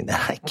something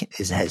that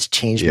has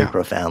changed me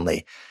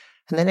profoundly.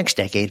 And the next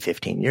decade,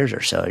 15 years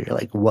or so, you're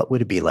like, what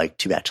would it be like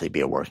to actually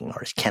be a working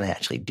artist? Can I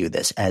actually do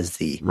this as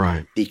the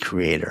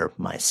creator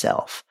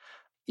myself?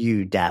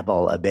 You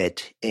dabble a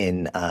bit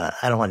in, I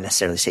don't want to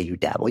necessarily say you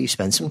dabble, you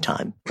spend some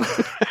time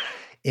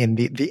in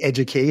the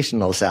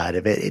educational side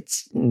of it.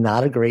 It's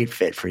not a great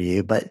fit for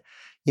you, but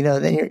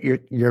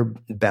then you're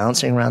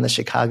bouncing around the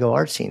Chicago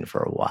art scene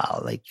for a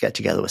while. Like, you get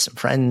together with some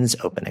friends,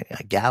 opening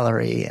a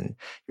gallery, and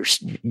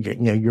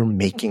you're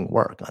making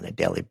work on a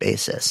daily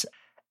basis.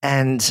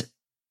 And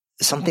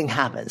something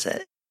happens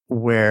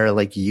where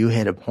like you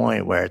hit a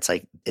point where it's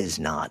like, is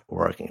not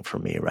working for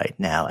me right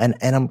now. And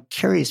I'm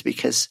curious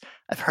because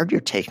I've heard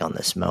your take on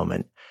this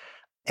moment.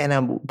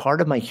 And part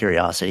of my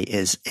curiosity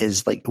is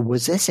like,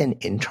 was this an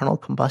internal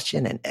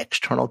combustion, an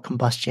external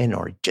combustion,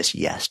 or just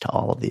yes to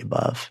all of the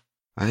above?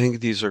 I think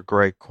these are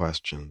great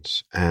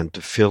questions. And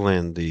to fill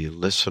in the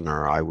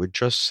listener, I would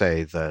just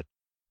say that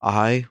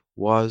I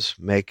was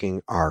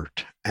making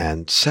art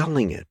and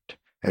selling it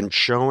and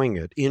showing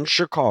it in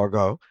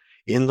Chicago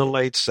in the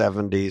late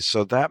 70s.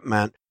 So that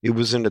meant it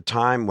was in a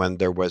time when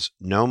there was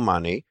no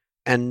money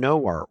and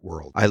no art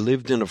world. I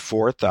lived in a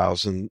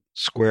 4,000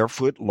 square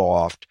foot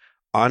loft,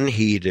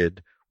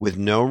 unheated, with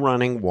no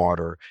running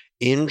water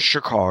in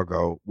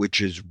Chicago,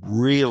 which is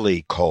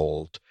really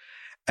cold,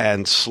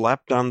 and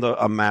slept on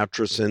a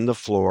mattress in the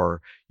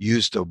floor,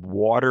 used a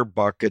water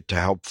bucket to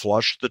help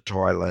flush the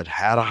toilet,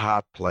 had a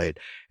hot plate,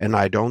 and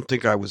I don't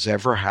think I was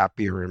ever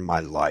happier in my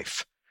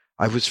life.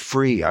 I was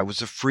free. I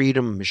was a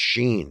freedom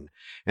machine.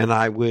 And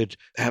I would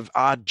have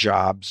odd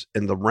jobs,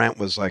 and the rent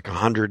was like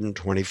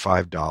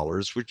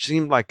 $125, which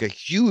seemed like a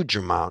huge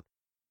amount,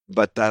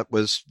 but that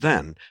was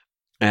then.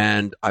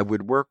 And I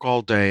would work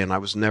all day, and I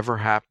was never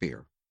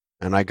happier.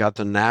 And I got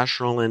the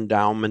National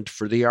Endowment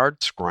for the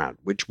Arts grant,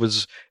 which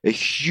was a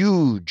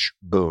huge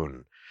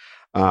boon.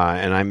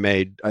 And I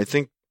made, I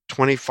think,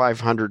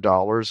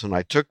 $2,500, and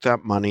I took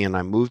that money and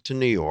I moved to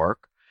New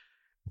York.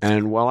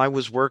 And while I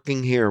was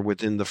working here,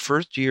 within the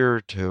first year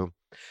or two,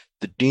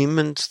 the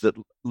demons that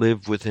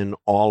live within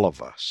all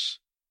of us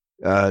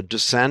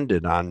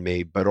descended on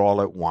me, but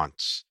all at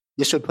once.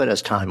 This would put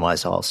us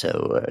time-wise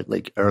also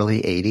like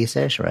early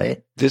 80s-ish,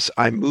 right?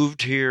 I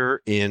moved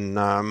here in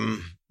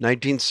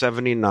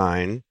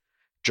 1979.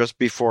 Just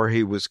before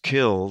he was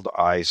killed,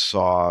 I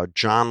saw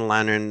John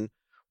Lennon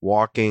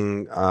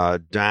walking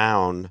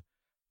down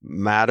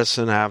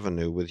Madison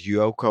Avenue with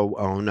Yoko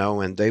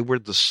Ono, and they were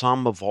the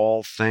sum of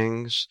all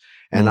things.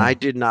 And I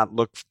did not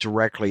look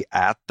directly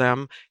at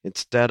them.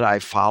 Instead, I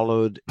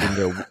followed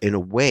in a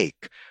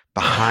wake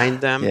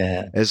behind them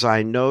as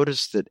I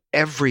noticed that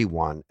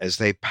everyone, as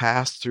they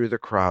passed through the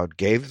crowd,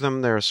 gave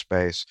them their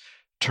space,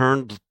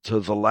 turned to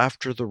the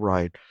left or the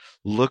right,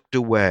 looked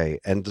away,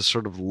 and the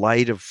sort of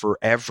light of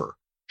forever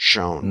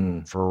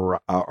shone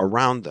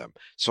around them.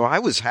 So I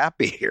was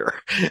happy here.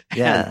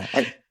 Yeah.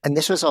 And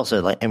this was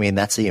also like, I mean,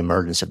 that's the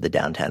emergence of the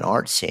downtown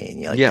art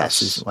scene.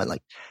 This is when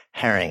like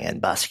Haring and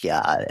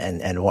Basquiat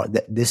and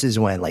this is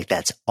when like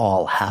that's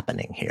all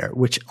happening here,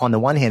 which on the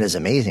one hand is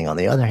amazing. On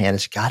the other hand,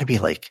 it's got to be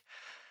like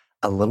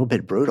a little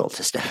bit brutal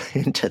to step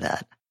into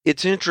that.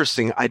 It's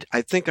interesting.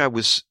 I think I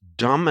was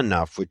dumb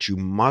enough, which you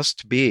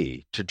must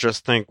be, to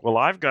just think, well,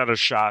 I've got a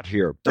shot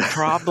here. The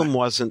problem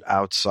wasn't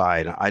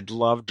outside. I'd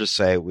love to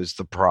say it was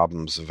the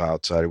problems of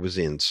outside. It was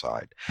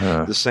inside.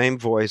 The same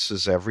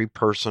voices every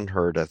person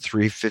heard at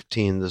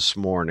 3:15 this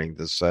morning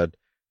that said,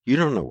 you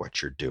don't know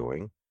what you're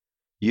doing.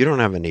 You don't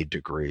have any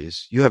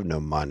degrees. You have no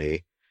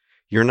money.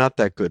 You're not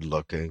that good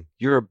looking.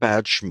 You're a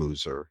bad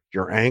schmoozer.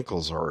 Your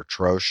ankles are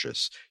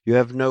atrocious. You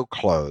have no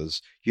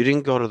clothes. You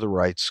didn't go to the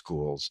right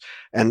schools.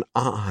 And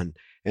on.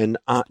 And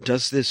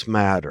does this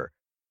matter?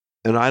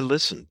 And I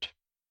listened.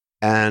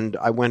 And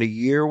I went a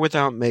year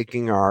without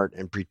making art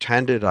and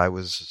pretended I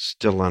was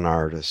still an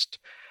artist.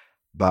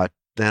 But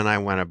then I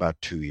went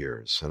about 2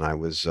 years. And I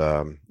was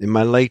in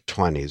my late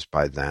 20s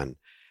by then.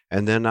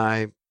 And then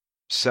I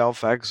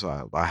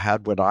self-exiled. I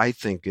had what I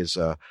think is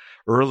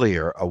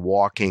earlier a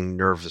walking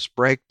nervous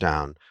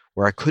breakdown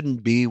where I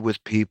couldn't be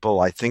with people.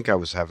 I think I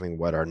was having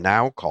what are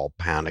now called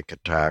panic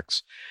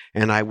attacks.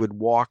 And I would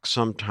walk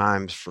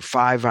sometimes for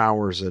 5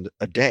 hours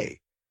a day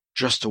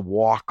just to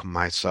walk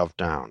myself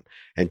down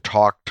and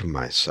talk to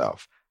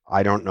myself.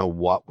 I don't know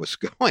what was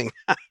going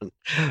on,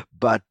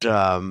 but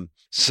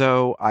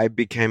So I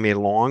became a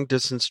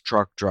long-distance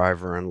truck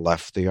driver and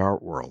left the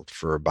art world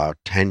for about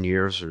 10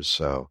 years or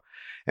so.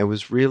 It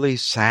was really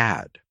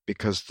sad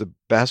because the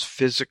best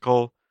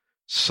physical,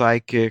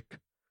 psychic,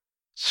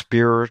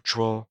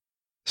 spiritual,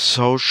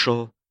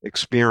 social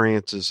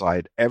experiences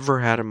I'd ever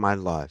had in my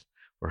life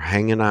were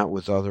hanging out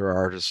with other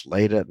artists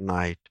late at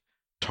night,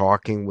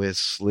 talking with,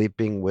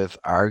 sleeping with,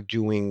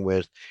 arguing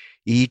with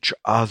each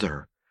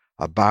other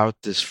about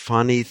this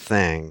funny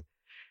thing.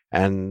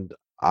 And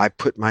I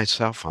put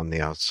myself on the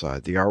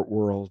outside. The art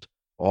world,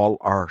 all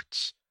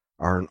arts,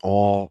 are an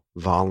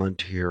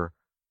all-volunteer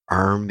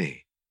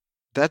army.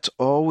 That's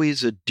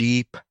always a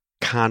deep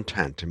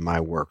content in my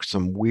work,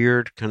 some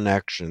weird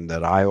connection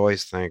that I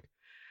always think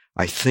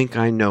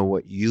I know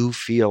what you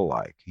feel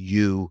like,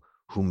 you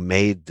who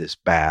made this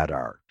bad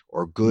art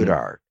or good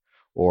art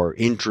or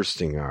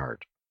interesting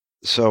art.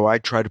 So I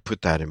try to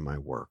put that in my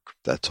work.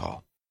 That's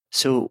all.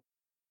 So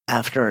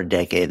after a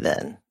decade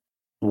then,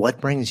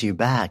 what brings you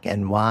back,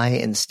 and why,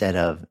 instead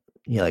of,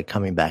 like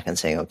coming back and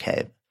saying,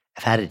 okay,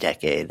 I've had a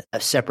decade,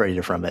 I've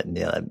separated from it,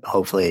 and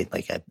hopefully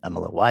I'm a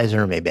little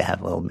wiser, maybe I have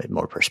a little bit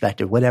more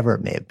perspective, whatever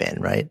it may have been,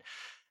 right?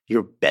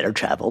 You're better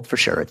traveled for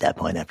sure at that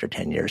point after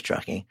 10 years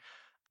trucking.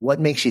 What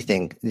makes you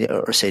think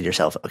or say to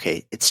yourself,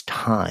 okay, it's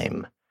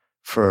time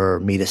for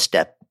me to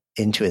step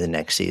into the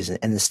next season,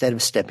 and instead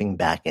of stepping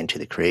back into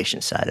the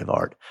creation side of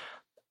art,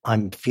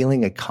 I'm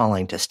feeling a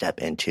calling to step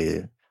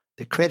into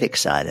the critic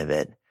side of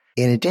it,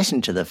 in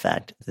addition to the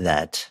fact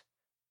that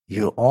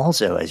you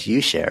also, as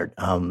you shared,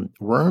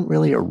 weren't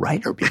really a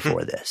writer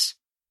before this.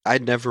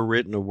 I'd never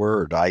written a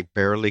word. I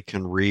barely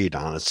can read,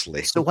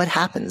 honestly. So what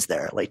happens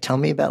there? Tell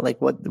me about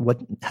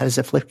how does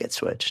the flip get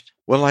switched?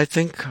 Well, I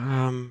think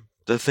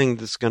the thing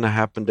that's going to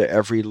happen to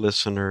every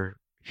listener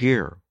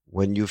here,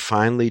 when you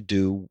finally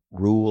do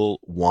rule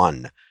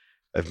 1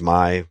 of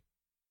my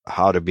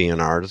how to be an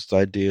artist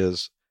idea,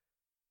 is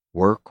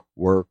work,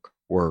 work,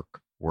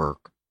 work,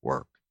 work,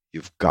 work.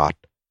 You've got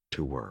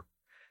to work.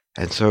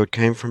 And so it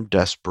came from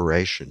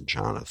desperation,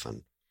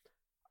 Jonathan.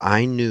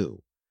 I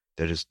knew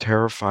that as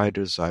terrified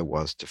as I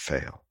was to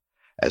fail,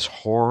 as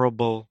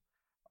horrible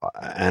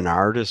an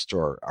artist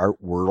or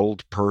art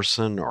world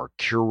person or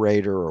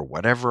curator or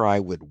whatever I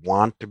would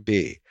want to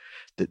be,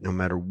 that no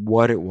matter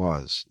what it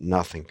was,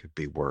 nothing could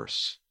be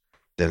worse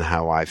than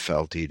how I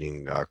felt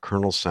eating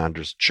Colonel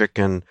Sanders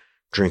chicken,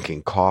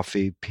 drinking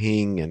coffee,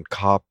 peeing in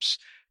cups,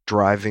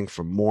 driving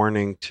from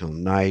morning till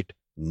night,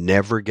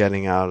 never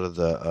getting out of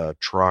the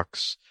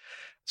trucks,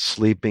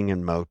 sleeping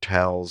in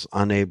motels,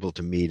 unable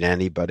to meet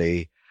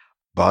anybody,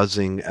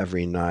 buzzing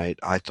every night.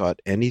 I thought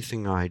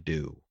anything I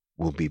do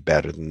will be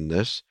better than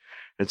this.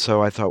 And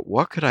so I thought,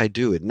 what could I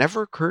do? It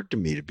never occurred to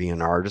me to be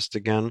an artist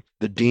again.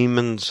 The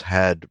demons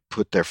had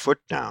put their foot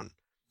down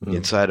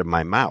inside of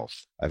my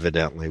mouth,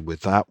 evidently,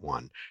 with that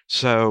one.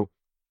 So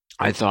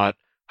I thought,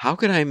 how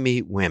could I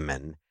meet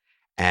women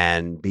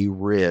and be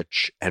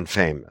rich and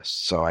famous?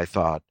 So I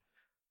thought,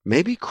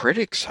 maybe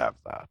critics have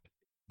that.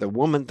 The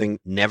woman thing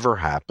never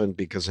happened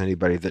because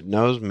anybody that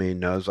knows me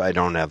knows I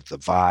don't have the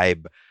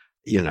vibe.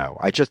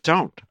 I just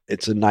don't.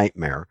 It's a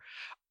nightmare.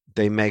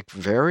 They make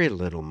very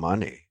little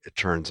money, it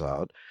turns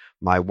out.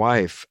 My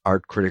wife,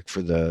 art critic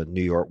for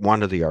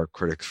one of the art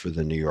critics for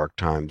the New York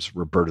Times,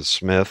 Roberta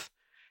Smith,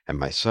 and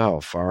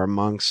myself are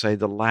among, say,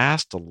 the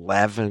last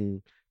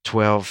 11,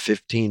 12,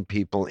 15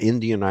 people in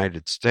the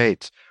United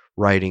States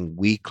writing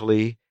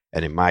weekly,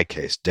 and in my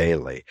case,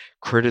 daily,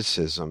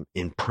 criticism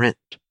in print.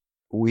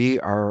 We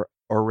are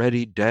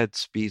already dead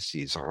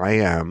species. I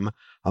am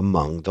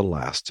among the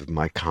last of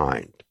my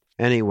kind.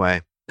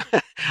 Anyway,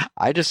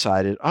 I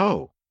decided,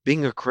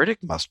 being a critic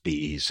must be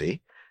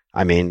easy.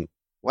 I mean,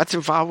 what's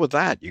involved with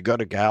that? You go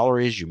to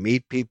galleries, you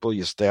meet people,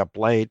 you stay up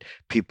late,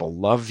 people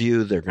love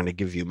you, they're going to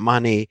give you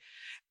money.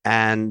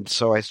 And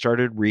so I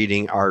started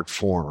reading Art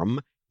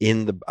Forum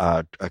in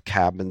the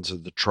cabins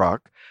of the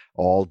truck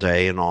all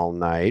day and all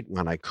night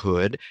when I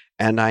could.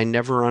 And I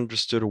never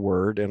understood a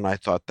word. And I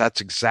thought,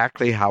 that's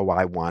exactly how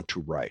I want to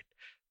write.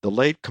 The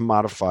late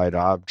commodified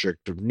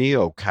object of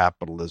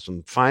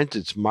neo-capitalism finds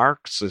its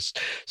Marxist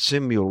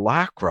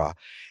simulacra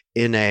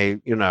in a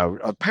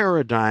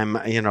paradigm,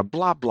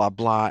 blah, blah,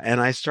 blah.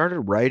 And I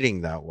started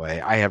writing that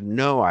way. I have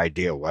no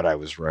idea what I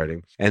was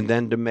writing. And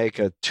then, to make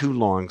a too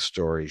long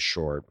story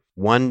short,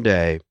 one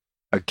day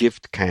a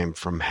gift came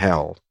from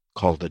hell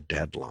called a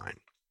deadline.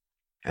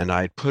 And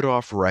I put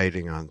off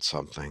writing on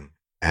something,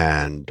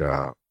 and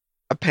a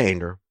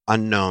painter,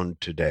 unknown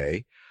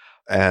today,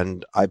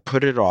 and I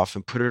put it off.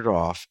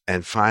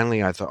 And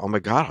finally I thought, oh my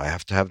God, I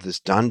have to have this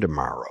done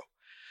tomorrow.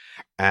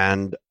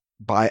 And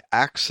by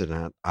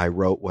accident, I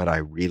wrote what I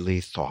really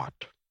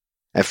thought.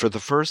 And for the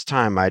first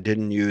time, I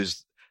didn't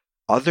use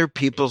other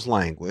people's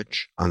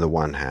language on the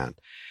one hand.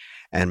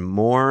 And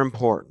more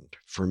important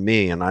for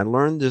me, and I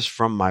learned this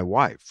from my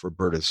wife,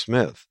 Roberta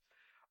Smith,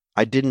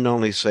 I didn't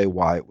only say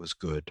why it was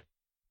good.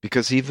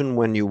 Because even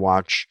when you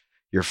watch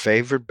your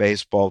favorite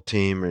baseball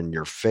team and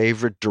your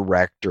favorite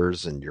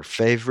directors and your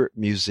favorite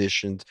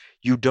musicians,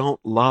 you don't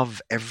love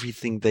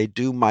everything they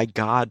do. My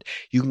God,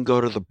 you can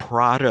go to the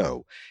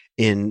Prado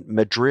in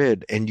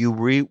Madrid, and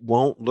you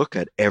won't look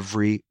at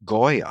every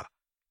Goya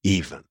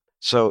even.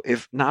 So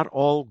if not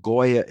all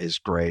Goya is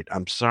great,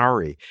 I'm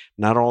sorry,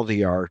 not all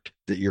the art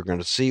that you're going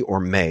to see or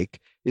make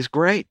is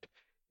great.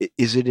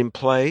 Is it in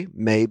play?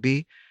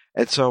 Maybe.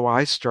 And so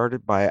I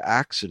started by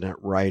accident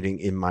writing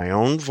in my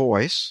own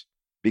voice,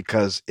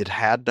 because it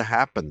had to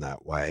happen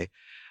that way,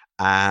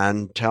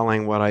 and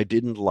telling what I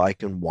didn't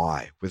like and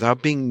why,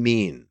 without being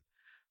mean.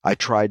 I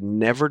tried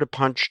never to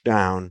punch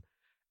down,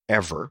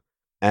 ever.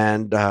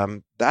 And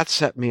that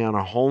set me on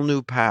a whole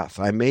new path.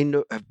 I may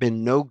have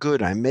been no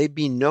good. I may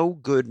be no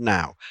good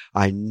now.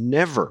 I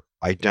never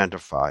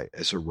identify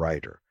as a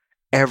writer,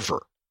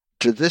 ever.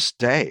 To this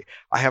day,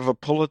 I have a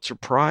Pulitzer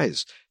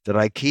Prize that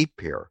I keep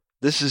here.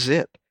 This is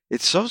it.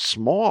 It's so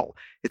small.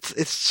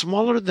 It's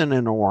smaller than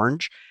an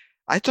orange.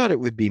 I thought it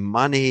would be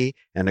money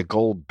and a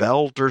gold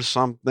belt or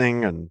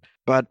something.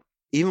 But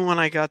even when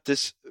I got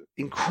this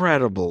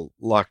incredible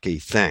lucky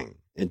thing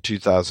in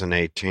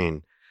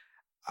 2018,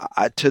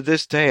 to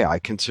this day, I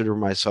consider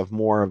myself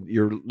more of,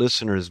 your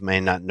listeners may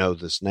not know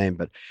this name,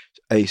 but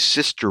a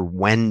Sister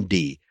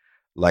Wendy,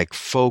 like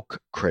folk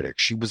critic.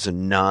 She was a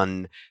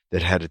nun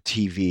that had a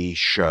TV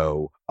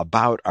show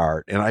about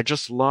art, and I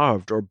just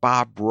loved, or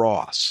Bob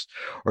Ross,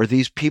 or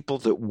these people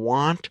that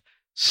want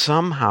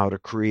somehow to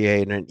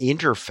create an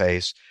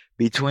interface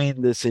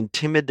between this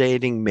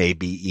intimidating,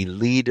 maybe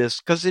elitist,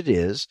 because it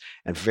is,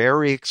 and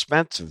very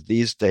expensive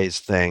these days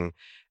thing,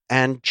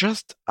 and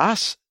just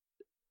us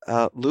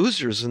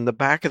losers in the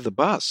back of the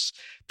bus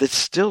that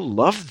still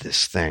love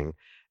this thing.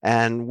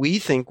 And we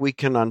think we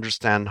can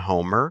understand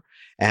Homer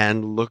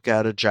and look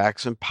at a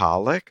Jackson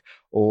Pollock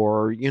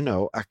or,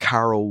 a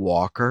Carol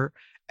Walker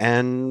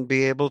and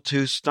be able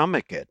to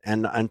stomach it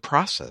and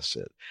process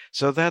it.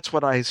 So that's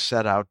what I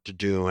set out to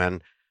do,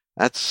 and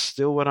that's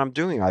still what I'm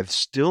doing. I've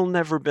still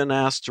never been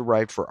asked to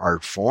write for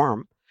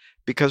Artforum,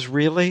 because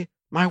really,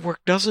 my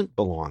work doesn't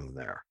belong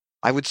there.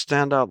 I would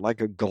stand out like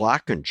a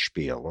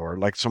glockenspiel or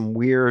like some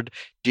weird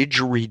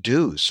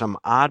didgeridoo, some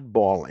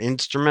oddball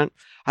instrument.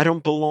 I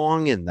don't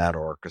belong in that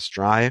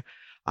orchestra.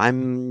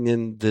 I'm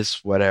in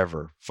this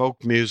whatever,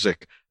 folk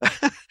music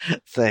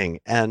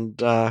thing.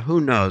 And who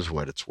knows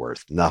what it's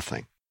worth?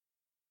 Nothing.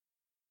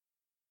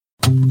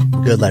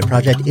 Good Life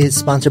Project is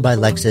sponsored by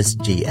Lexus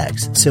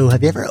GX. So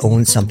have you ever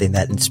owned something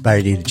that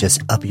inspired you to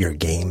just up your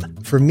game?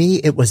 For me,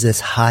 it was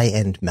this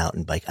high-end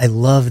mountain bike. I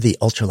love the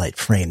ultralight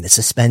frame, the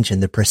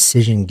suspension, the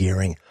precision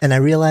gearing, and I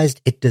realized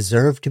it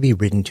deserved to be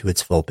ridden to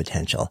its full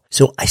potential.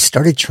 So I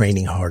started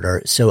training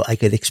harder so I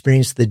could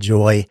experience the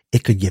joy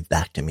it could give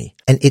back to me.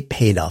 And it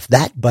paid off.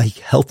 That bike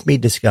helped me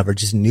discover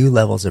just new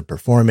levels of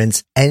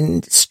performance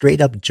and straight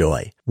up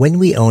joy. When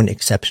we own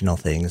exceptional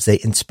things, they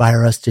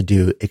inspire us to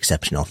do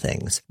exceptional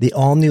things. The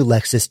all-new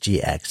Lexus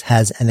GX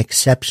has an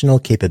exceptional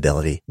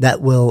capability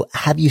that will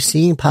have you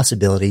seeing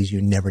possibilities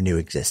you never knew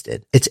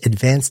existed. Its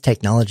advanced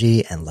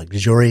technology and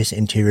luxurious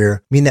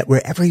interior mean that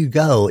wherever you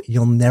go,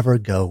 you'll never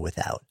go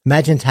without.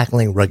 Imagine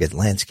tackling rugged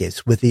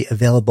landscapes with the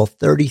available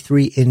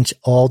 33-inch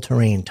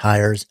all-terrain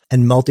tires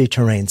and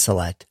multi-terrain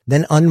select,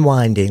 then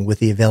unwinding with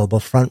the available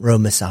front-row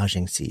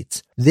massaging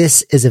seats.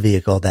 This is a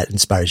vehicle that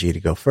inspires you to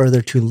go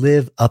further, to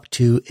live up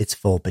to its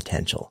full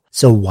potential.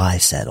 So why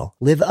settle?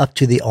 Live up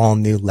to the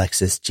all-new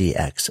Lexus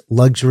GX.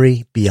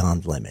 Luxury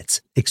beyond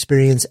limits.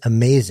 Experience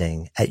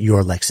amazing at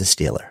your Lexus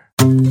dealer.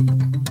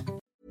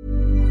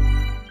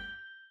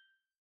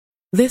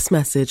 This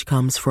message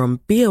comes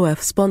from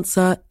BOF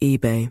sponsor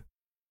eBay.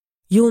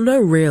 You'll know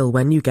real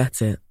when you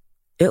get it.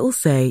 It'll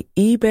say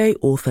eBay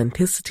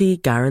Authenticity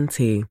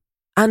Guarantee.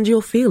 And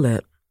you'll feel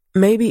it.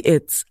 Maybe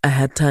it's a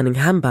head-turning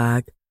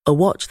handbag, a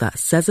watch that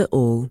says it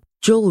all,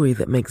 jewelry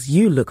that makes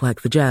you look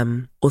like the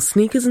gem, or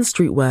sneakers and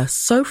streetwear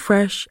so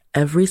fresh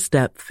every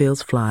step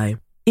feels fly.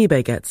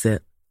 eBay gets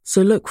it.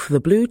 So look for the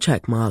blue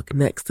check mark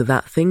next to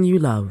that thing you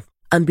love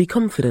and be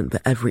confident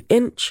that every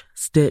inch,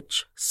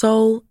 stitch,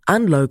 sole,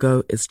 and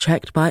logo is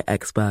checked by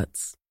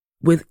experts.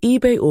 With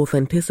eBay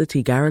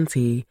Authenticity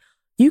Guarantee,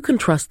 you can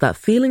trust that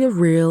feeling of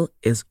real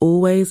is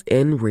always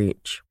in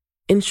reach.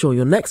 Ensure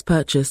your next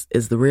purchase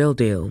is the real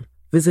deal.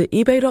 Visit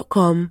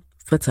ebay.com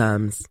for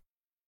terms.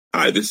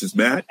 Hi, this is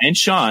Matt and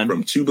Sean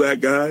from Two Black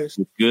Guys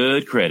with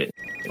Good Credit.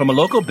 From a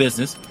local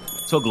business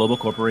to a global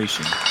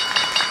corporation,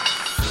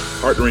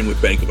 Partnering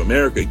with Bank of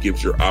America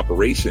gives your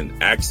operation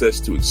access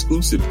to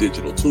exclusive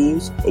digital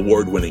tools,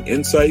 award-winning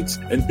insights,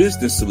 and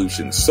business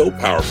solutions so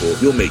powerful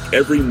you'll make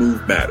every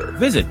move matter.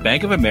 Visit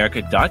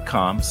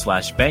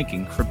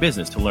bankofamerica.com/banking for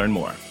business to learn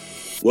more.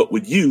 What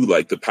would you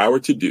like the power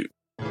to do?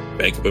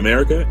 Bank of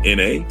America,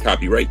 N.A.,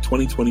 copyright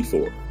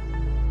 2024.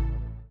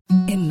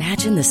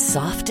 Imagine the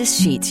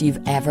softest sheets you've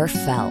ever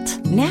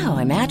felt. Now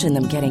imagine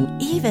them getting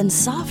even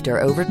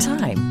softer over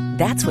time.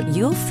 That's what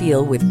you'll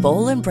feel with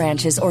Boll &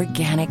 Branch's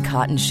organic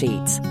cotton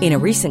sheets. In a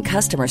recent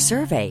customer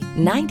survey,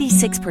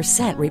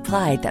 96%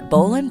 replied that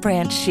Boll &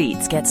 Branch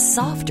sheets get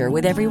softer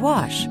with every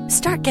wash.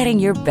 Start getting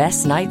your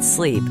best night's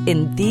sleep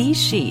in these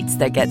sheets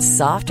that get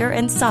softer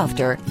and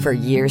softer for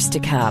years to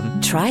come.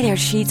 Try their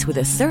sheets with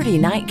a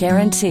 30-night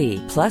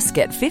guarantee. Plus,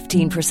 get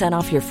 15%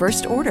 off your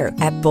first order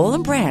at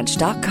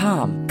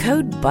bollandbranch.com.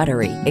 Code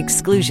BUTTERY.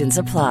 Exclusions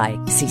apply.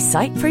 See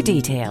site for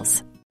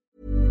details.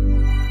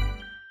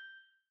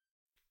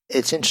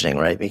 It's interesting,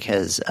 right?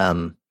 Because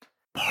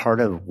part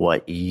of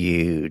what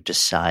you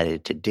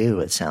decided to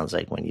do, it sounds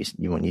like when you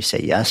say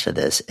yes to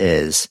this,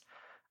 is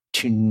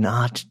to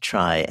not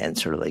try and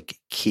sort of like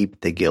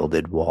keep the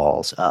gilded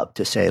walls up,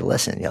 to say,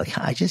 listen, you're like,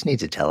 I just need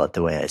to tell it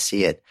the way I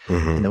see it.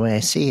 Mm-hmm. And the way I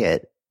see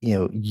it,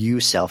 you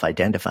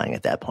self-identifying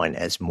at that point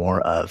as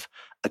more of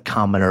a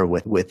commenter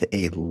with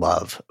a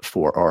love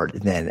for art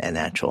than an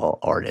actual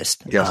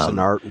artist. Yes, an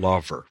art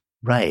lover.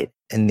 Right.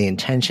 And the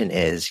intention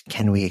is,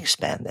 can we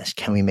expand this?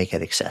 Can we make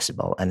it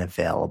accessible and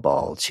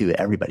available to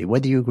everybody,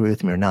 whether you agree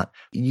with me or not?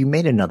 You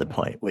made another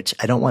point, which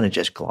I don't want to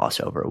just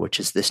gloss over, which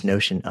is this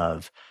notion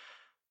of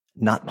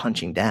not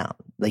punching down.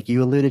 Like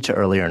you alluded to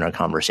earlier in our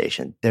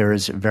conversation, there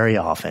is very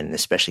often,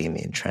 especially in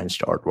the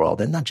entrenched art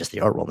world, and not just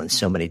the art world, in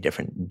so many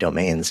different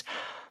domains,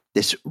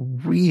 this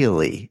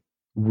really,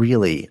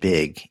 really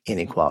big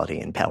inequality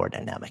in power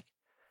dynamic.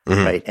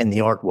 Mm-hmm. Right. And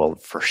the art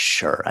world, for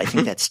sure. I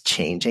think that's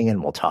changing,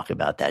 and we'll talk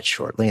about that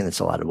shortly. And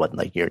it's a lot of what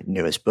like your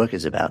newest book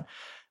is about,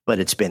 but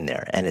it's been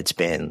there, and it's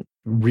been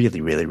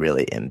really, really,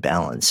 really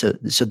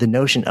imbalanced. So the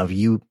notion of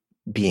you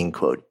being,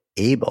 quote,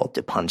 able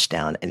to punch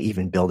down and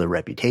even build a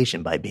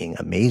reputation by being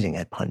amazing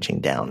at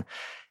punching down,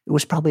 it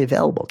was probably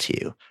available to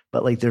you.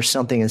 But like there's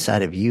something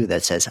inside of you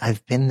that says,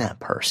 I've been that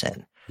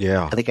person.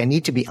 Yeah. Like I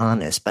need to be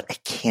honest, but I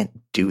can't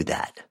do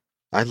that.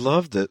 I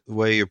love the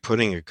way you're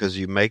putting it, because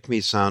you make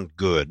me sound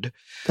good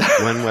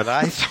when what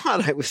I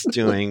thought I was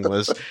doing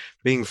was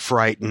being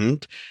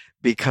frightened,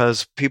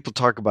 because people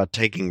talk about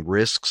taking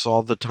risks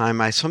all the time.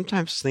 I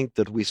sometimes think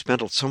that we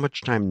spend so much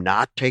time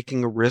not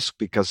taking a risk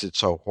because it's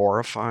so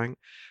horrifying.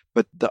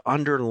 But the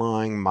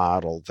underlying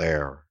model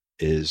there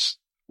is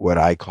what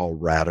I call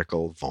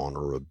radical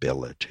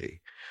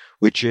vulnerability,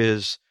 which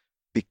is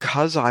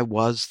because I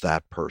was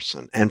that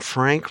person, and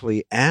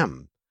frankly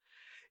am.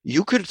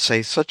 You could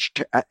say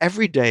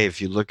every day,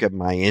 if you look at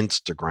my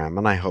Instagram,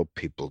 and I hope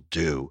people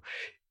do,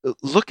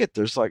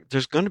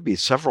 there's going to be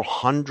several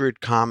hundred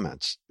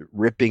comments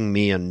ripping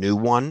me a new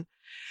one.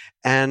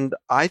 And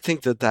I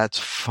think that that's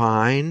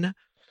fine,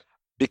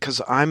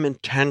 because I'm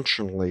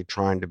intentionally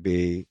trying to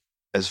be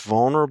as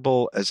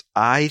vulnerable as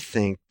I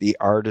think the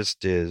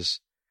artist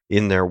is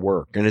in their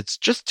work. And it's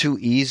just too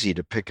easy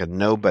to pick a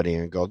nobody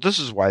and go, this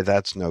is why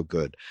that's no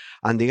good.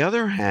 On the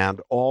other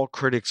hand, all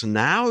critics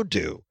now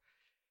do.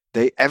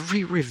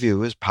 Every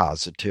review is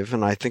positive,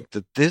 and I think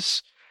that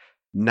this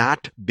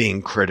not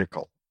being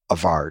critical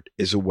of art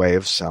is a way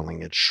of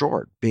selling it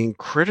short. Being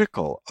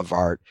critical of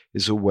art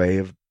is a way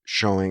of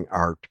showing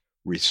art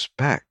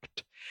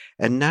respect.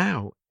 And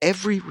now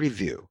every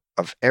review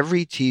of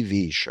every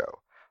TV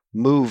show,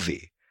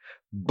 movie,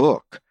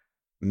 book,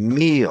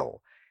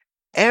 meal,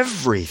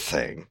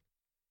 everything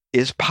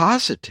is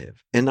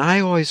positive. And I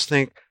always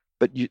think,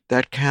 but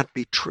that can't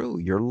be true.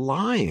 You're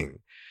lying.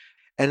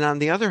 And on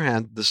the other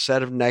hand, the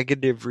set of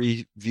negative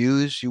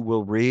reviews you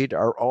will read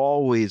are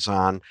always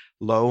on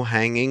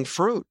low-hanging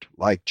fruit,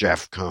 like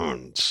Jeff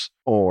Koons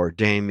or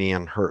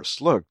Damien Hirst.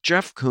 Look,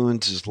 Jeff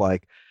Koons is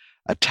like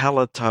a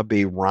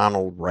Teletubby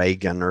Ronald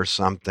Reagan or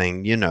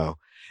something,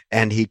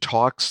 and he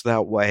talks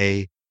that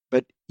way,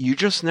 but you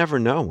just never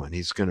know when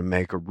he's going to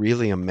make a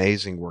really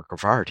amazing work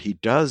of art. He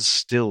does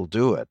still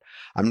do it.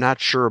 I'm not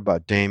sure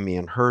about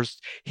Damien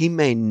Hirst. He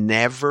may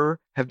never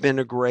have been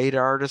a great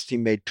artist. He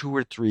made 2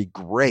 or 3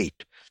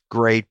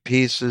 great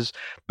pieces,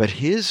 but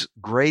his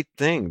great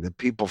thing that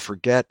people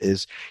forget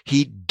is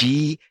he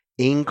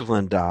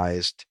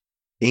de-Englandized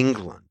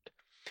England.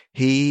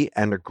 He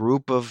and a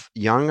group of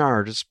young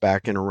artists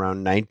back in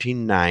around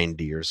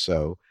 1990 or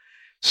so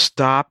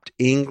stopped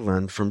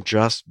England from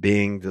just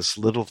being this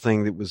little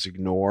thing that was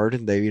ignored,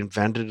 and they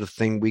invented a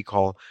thing we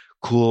call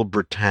Cool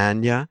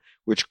Britannia,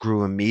 which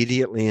grew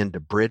immediately into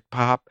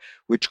Britpop,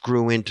 which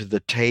grew into the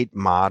Tate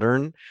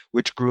Modern,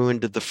 which grew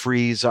into the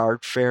Frieze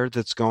Art Fair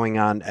that's going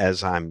on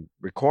as I'm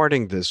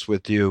recording this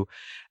with you.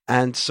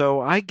 And so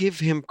I give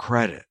him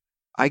credit.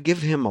 I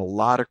give him a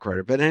lot of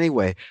credit. But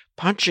anyway,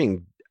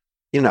 punching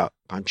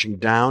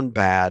down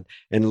bad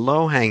and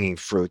low-hanging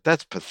fruit,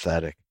 that's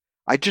pathetic.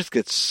 I just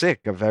get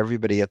sick of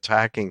everybody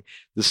attacking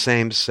the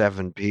same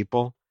 7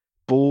 people.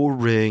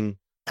 Boring.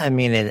 I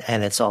mean,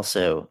 and it's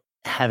also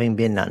having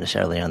been not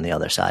necessarily on the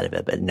other side of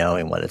it, but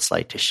knowing what it's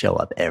like to show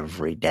up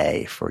every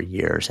day for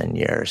years and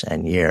years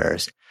and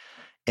years,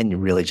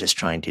 and really just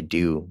trying to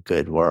do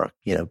good work,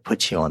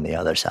 puts you on the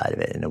other side of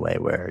it in a way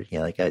where,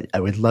 I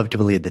would love to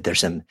believe that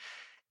there's some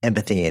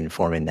empathy in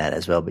forming that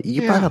as well. But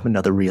you brought up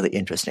another really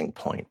interesting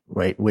point,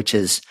 right? Which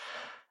is,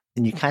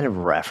 and you kind of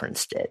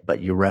referenced it, but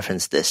you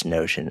referenced this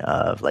notion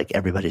of like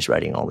everybody's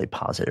writing only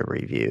positive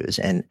reviews.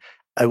 And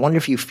I wonder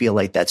if you feel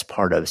like that's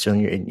part of, so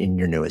in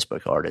your newest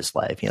book, Artist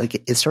Life, like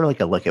it's sort of like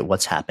a look at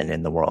what's happened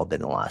in the world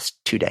in the last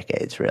 2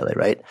 decades, really,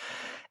 right?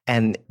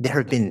 And there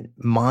have been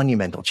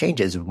monumental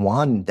changes.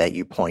 One that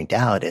you point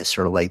out is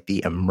sort of like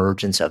the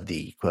emergence of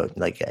the, quote,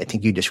 like I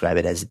think you describe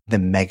it as the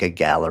mega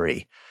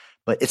gallery.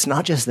 But it's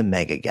not just the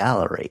mega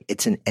gallery.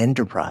 It's an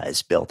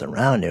enterprise built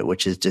around it,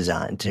 which is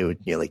designed to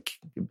like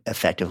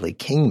effectively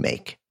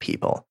king-make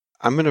people.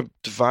 I'm going to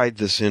divide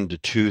this into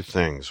 2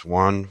 things.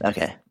 One,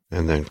 okay,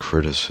 and then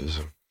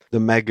criticism. The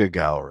mega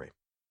gallery.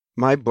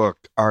 My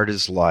book, Art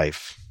is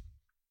Life,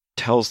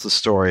 tells the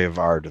story of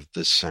art of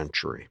this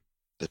century,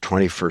 the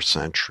 21st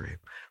century.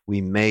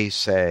 We may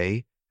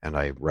say, and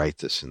I write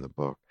this in the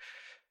book,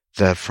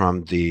 that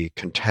from the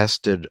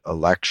contested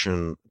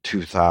election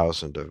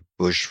 2000 of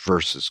Bush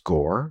versus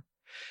Gore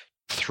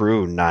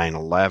through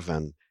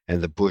 9/11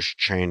 and the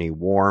Bush-Cheney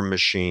war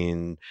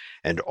machine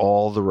and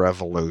all the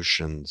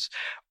revolutions,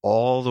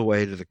 all the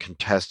way to the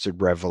contested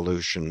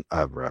election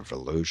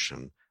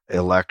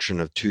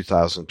of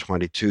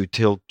 2022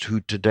 till to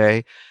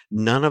today,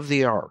 none of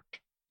the art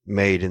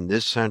made in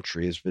this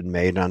century has been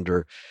made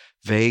under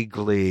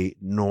vaguely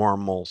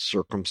normal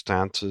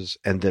circumstances,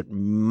 and that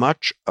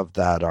much of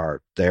that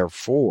art,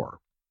 therefore,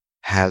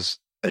 has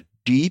a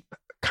deep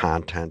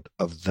content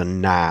of the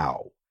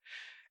now.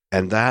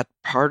 And that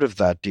part of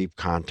that deep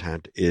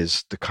content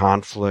is the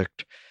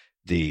conflict,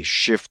 the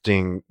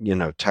shifting,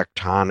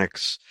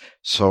 tectonics,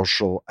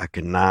 social,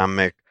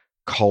 economic,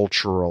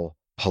 cultural,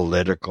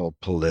 political.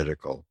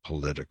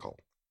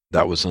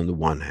 That was on the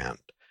one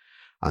hand.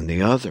 On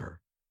the other,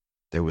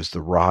 there was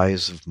the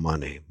rise of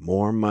money.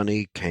 More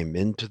money came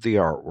into the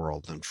art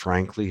world than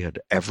frankly had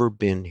ever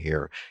been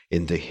here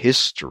in the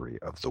history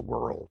of the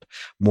world.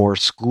 More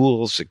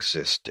schools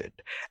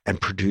existed and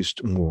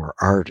produced more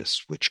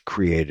artists, which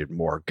created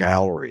more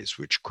galleries,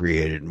 which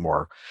created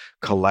more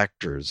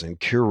collectors and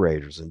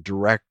curators and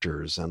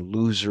directors and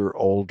loser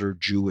older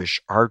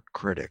Jewish art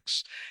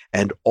critics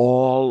and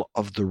all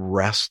of the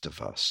rest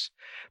of us.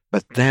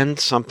 But then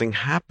something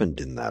happened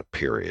in that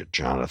period,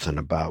 Jonathan,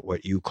 about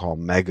what you call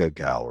mega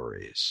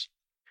galleries.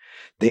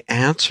 The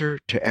answer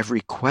to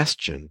every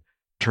question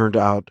turned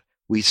out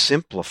we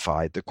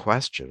simplified the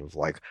question of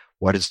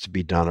what is to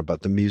be done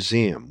about the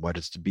museum, what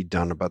is to be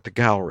done about the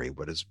gallery,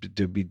 what is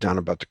to be done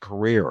about the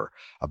career,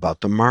 about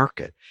the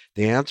market.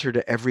 The answer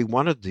to every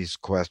one of these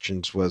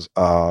questions was,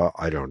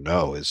 I don't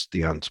know, is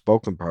the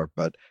unspoken part,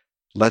 but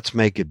let's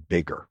make it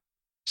bigger.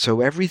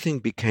 So everything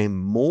became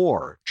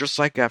more, just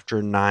like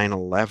after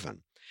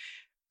 9/11.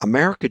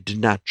 America did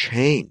not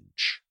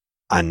change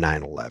on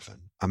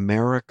 9/11.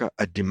 America,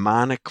 a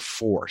demonic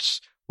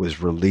force,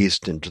 was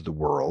released into the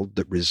world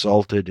that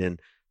resulted in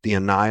the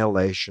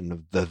annihilation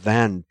of the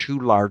then 2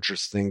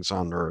 largest things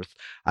on earth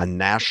on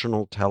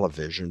national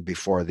television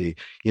before the,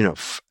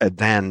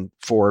 then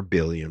 4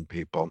 billion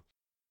people.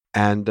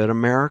 And that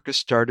America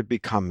started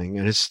becoming,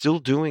 and is still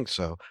doing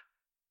so,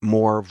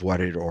 more of what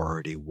it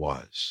already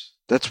was.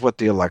 That's what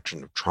the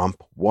election of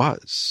Trump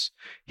was.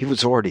 He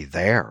was already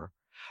there.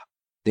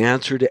 The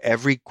answer to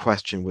every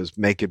question was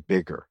make it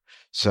bigger.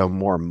 So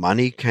more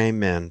money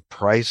came in,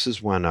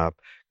 prices went up,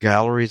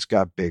 galleries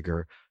got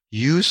bigger,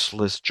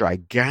 useless,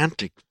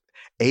 gigantic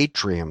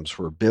atriums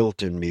were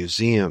built in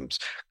museums,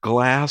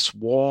 glass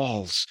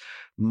walls.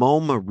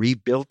 MoMA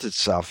rebuilt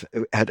itself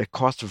at a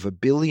cost of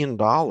 $1 billion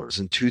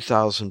in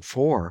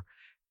 2004.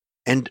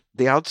 And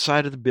the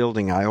outside of the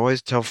building, I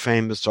always tell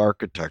famous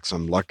architects,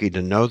 I'm lucky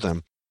to know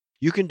them,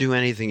 you can do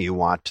anything you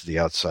want to the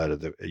outside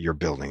of your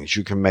buildings.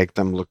 You can make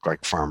them look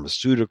like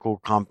pharmaceutical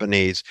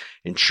companies,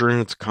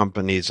 insurance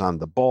companies on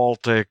the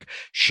Baltic,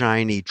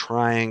 shiny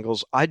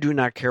triangles. I do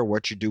not care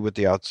what you do with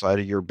the outside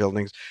of your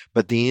buildings,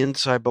 but the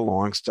inside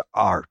belongs to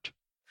art.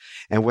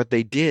 And what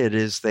they did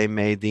is they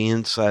made the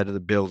inside of the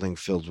building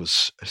filled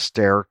with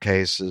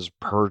staircases,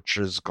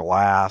 perches,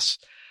 glass,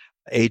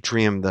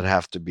 atrium that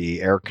have to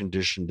be air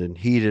conditioned and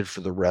heated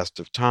for the rest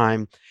of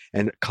time.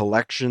 And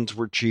collections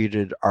were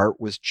cheated, art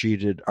was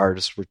cheated,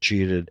 artists were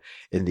cheated.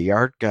 In the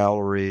art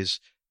galleries,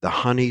 the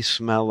honey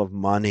smell of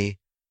money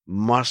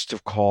must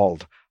have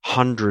called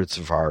hundreds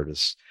of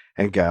artists,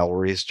 and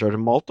galleries started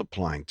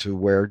multiplying to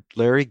where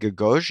Larry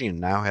Gagosian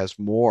now has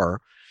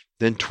more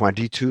than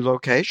 22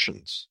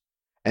 locations.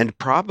 And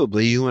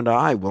probably you and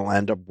I will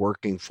end up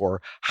working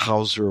for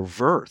Hauser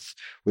Wirth,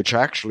 which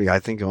actually I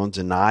think owns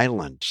an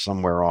island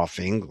somewhere off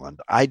England.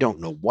 I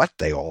don't know what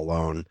they all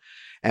own.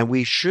 And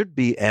we should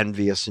be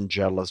envious and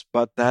jealous,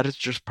 but that is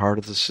just part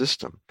of the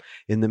system.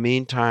 In the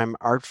meantime,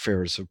 art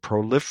fairs have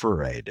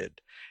proliferated,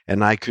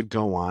 and I could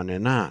go on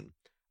and on.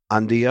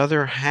 On the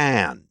other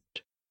hand,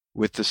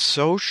 with the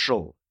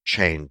social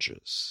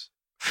changes,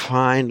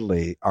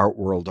 finally art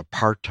world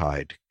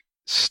apartheid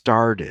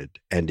started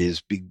and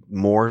is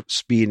more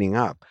speeding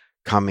up,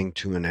 coming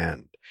to an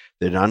end.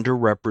 That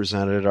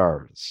underrepresented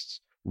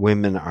artists,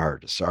 women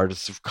artists,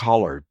 artists of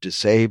color,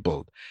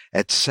 disabled,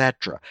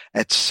 etc.,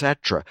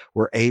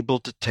 were able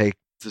to take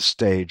the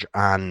stage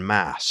en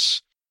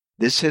masse.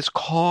 This has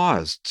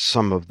caused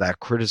some of that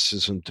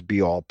criticism to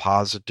be all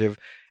positive,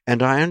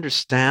 and I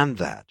understand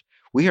that.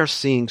 We are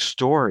seeing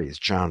stories,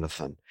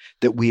 Jonathan,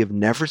 that we have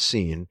never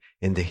seen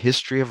in the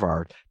history of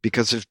art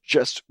because of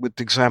just with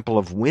the example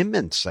of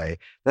women, say,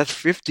 that's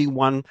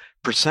 51%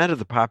 of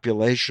the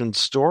population's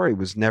story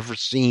was never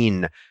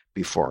seen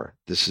before.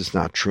 This is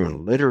not true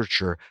in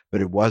literature,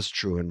 but it was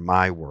true in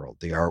my world,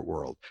 the art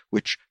world,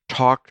 which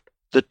talked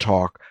the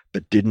talk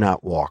but did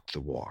not walk the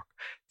walk.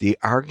 The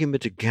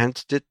argument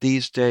against it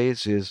these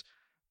days is,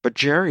 but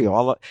Jerry,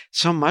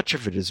 so much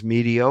of it is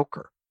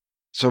mediocre.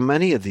 So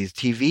many of these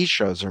TV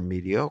shows are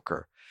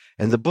mediocre,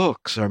 and the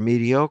books are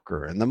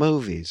mediocre, and the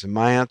movies. And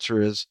my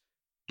answer is,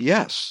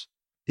 yes,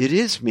 it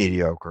is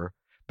mediocre,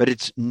 but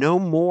it's no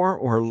more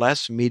or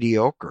less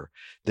mediocre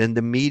than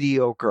the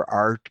mediocre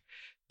art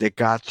that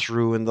got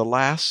through in the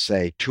last,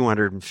 say,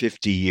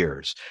 250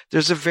 years.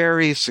 There's a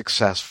very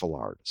successful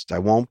artist. I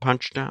won't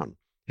punch down.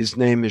 His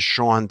name is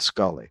Sean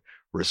Scully.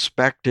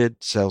 Respected,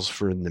 sells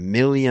for in the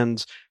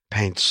millions,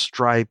 paints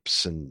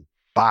stripes and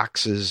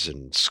boxes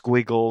and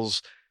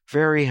squiggles,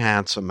 very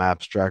handsome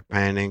abstract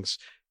paintings,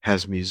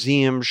 has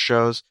museum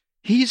shows.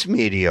 He's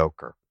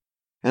mediocre.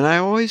 And I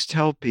always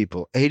tell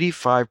people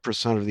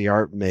 85% of the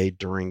art made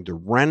during the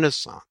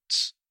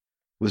Renaissance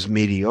was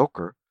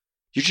mediocre.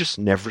 You just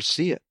never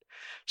see it.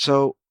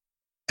 So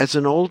as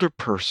an older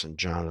person,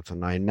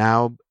 Jonathan, I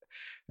now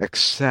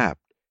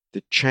accept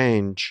that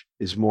change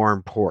is more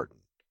important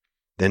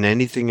than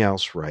anything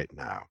else right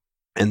now,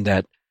 and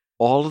that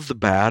all of the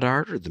bad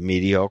art or the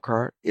mediocre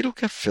art, it'll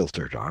get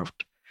filtered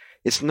out.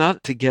 It's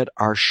not to get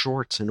our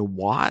shorts in a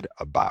wad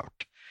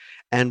about.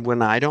 And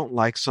when I don't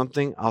like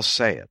something, I'll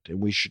say it.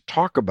 And we should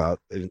talk about,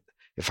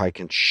 if I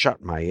can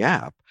shut my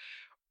yap,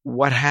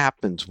 what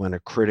happens when a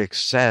critic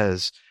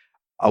says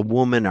a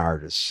woman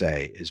artist,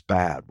 say, is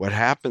bad. What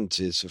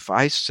happens is if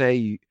I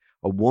say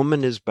a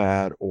woman is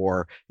bad,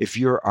 or if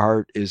your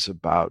art is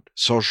about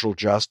social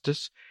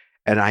justice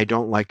and I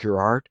don't like your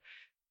art,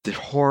 the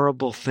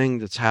horrible thing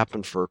that's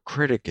happened for a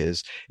critic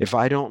is if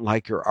I don't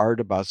like your art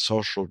about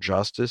social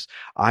justice,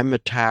 I'm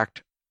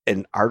attacked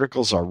and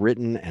articles are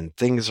written and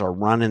things are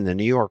run in the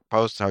New York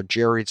Post how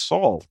Jerry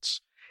Saltz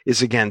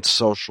is against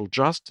social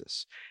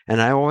justice.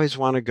 And I always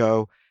want to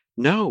go,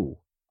 no,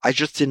 I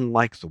just didn't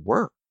like the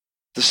work.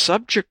 The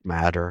subject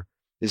matter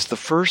is the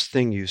first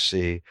thing you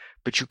see,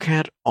 but you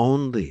can't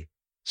only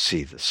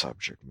see the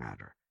subject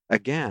matter.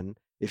 Again,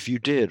 if you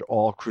did,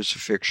 all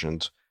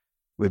crucifixions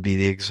would be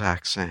the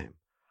exact same.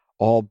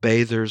 All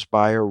bathers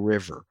by a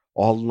river,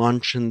 all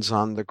luncheons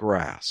on the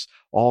grass,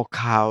 all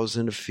cows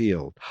in a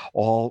field,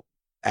 all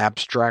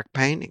abstract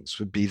paintings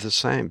would be the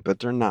same, but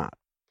they're not.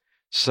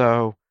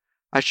 So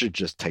I should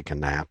just take a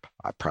nap.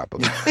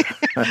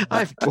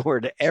 I've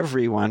bored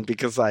everyone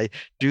because I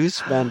do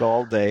spend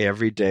all day,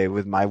 every day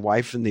with my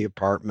wife in the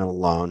apartment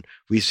alone.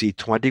 We see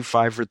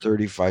 25 or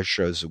 35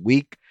 shows a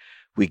week.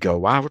 We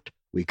go out,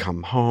 we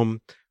come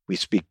home, we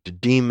speak to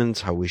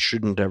demons, how we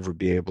shouldn't ever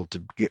be able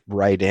to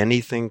write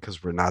anything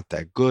because we're not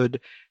that good.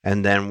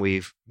 And then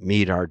we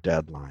meet our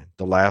deadline.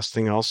 The last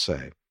thing I'll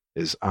say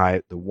is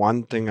the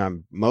one thing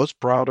I'm most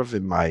proud of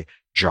in my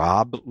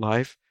job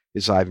life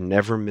is I've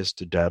never missed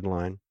a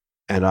deadline.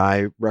 And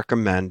I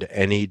recommend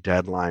any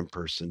deadline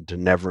person to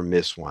never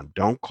miss one.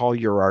 Don't call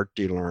your art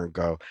dealer and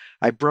go,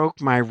 I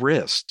broke my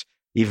wrist,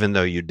 even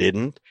though you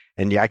didn't,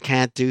 and I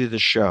can't do the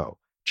show.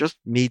 Just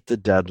meet the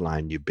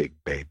deadline, you big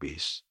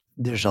babies.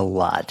 There's a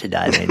lot to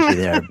dive into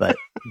there,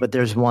 but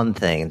there's one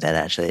thing that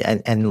actually,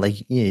 and like,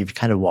 you know, you've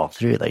kind of walked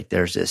through, like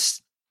there's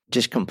this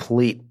just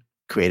complete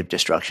creative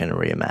destruction and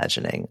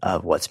reimagining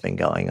of what's been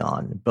going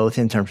on, both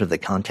in terms of the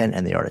content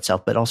and the art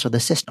itself, but also the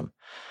system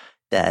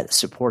that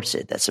supports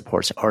it, that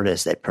supports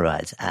artists, that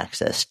provides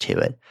access to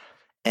it.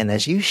 And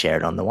as you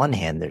shared, on the one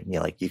hand, you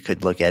know, like you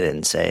could look at it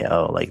and say,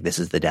 oh, like this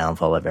is the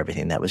downfall of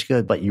everything that was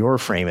good. But your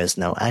frame is,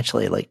 no,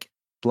 actually, like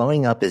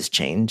blowing up is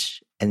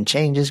change, and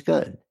change is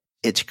good.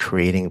 It's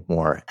creating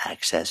more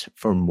access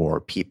for more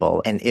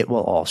people, and it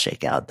will all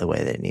shake out the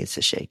way that it needs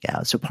to shake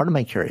out. So part of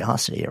my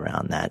curiosity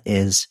around that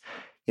is,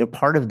 you know,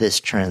 part of this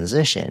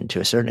transition to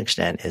a certain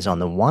extent is, on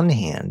the one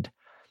hand,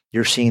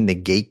 you're seeing the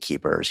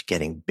gatekeepers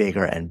getting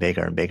bigger and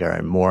bigger and bigger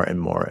and more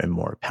and more and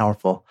more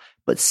powerful.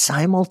 But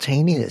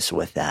simultaneous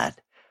with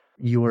that,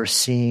 you are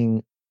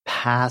seeing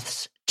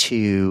paths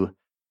to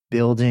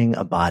building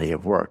a body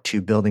of work,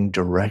 to building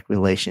direct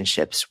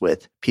relationships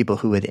with people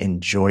who would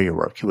enjoy your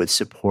work, who would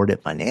support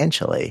it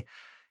financially.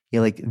 You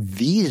know, like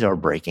these are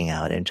breaking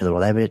out into the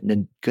world. I have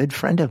a good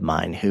friend of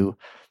mine who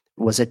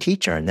was a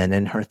teacher, and then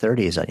in her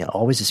 30s, you know,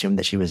 always assumed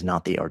that she was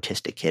not the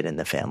artistic kid in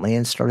the family,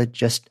 and started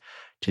just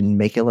to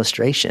make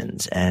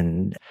illustrations.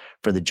 And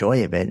for the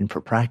joy of it and for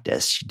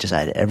practice, she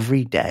decided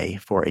every day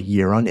for a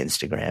year on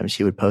Instagram,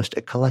 she would post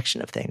a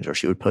collection of things, or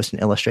she would post an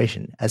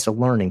illustration as a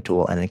learning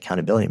tool and an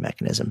accountability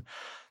mechanism.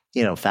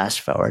 You know,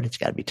 fast forward, it's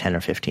got to be 10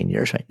 or 15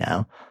 years right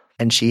now.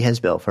 And she has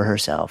built for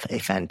herself a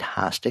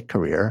fantastic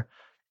career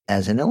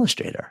as an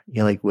illustrator,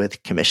 you know, like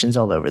with commissions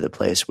all over the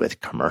place, with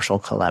commercial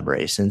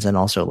collaborations, and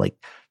also like,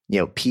 you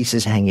know,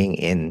 pieces hanging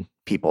in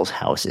people's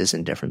houses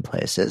in different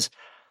places.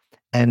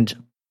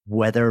 And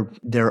whether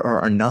there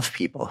are enough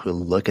people who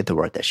look at the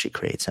work that she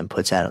creates and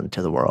puts out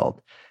into the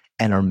world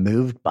and are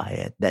moved by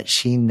it that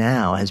she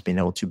now has been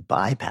able to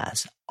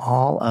bypass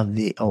all of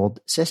the old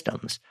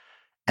systems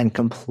and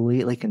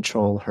completely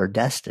control her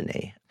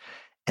destiny.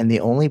 And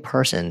the only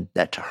person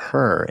that to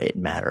her it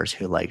matters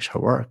who likes her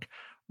work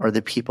are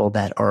the people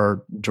that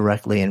are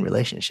directly in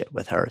relationship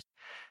with her.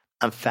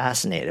 I'm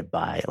fascinated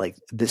by like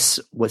this,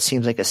 what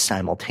seems like a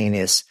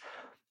simultaneous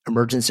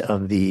emergence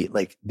of the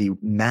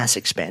mass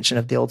expansion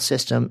of the old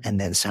system, and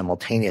then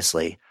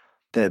simultaneously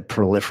the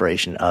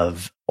proliferation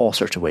of all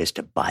sorts of ways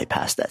to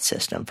bypass that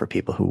system for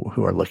people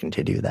who are looking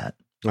to do that.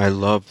 I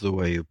love the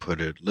way you put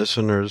it.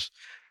 Listeners,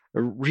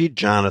 read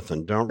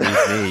Jonathan. Don't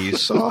read me. You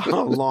saw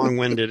how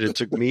long-winded it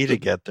took me to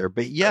get there.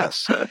 But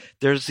yes,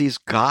 there's these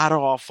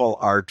god-awful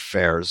art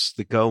fairs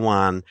that go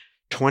on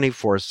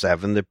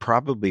 24/7 that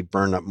probably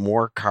burn up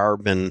more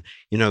carbon,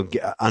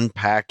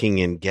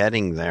 unpacking and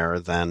getting there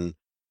than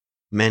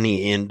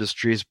many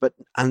industries. But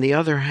on the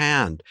other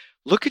hand,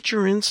 look at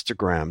your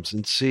Instagrams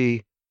and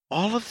see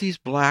all of these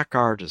Black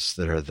artists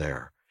that are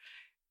there,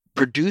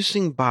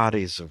 producing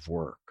bodies of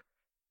work,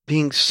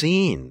 being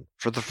seen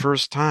for the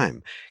first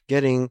time,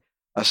 getting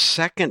a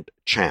second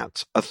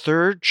chance, a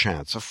third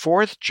chance, a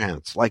fourth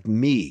chance, like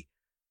me,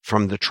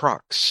 from the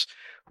trucks,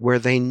 where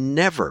they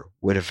never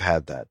would have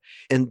had that.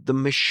 And the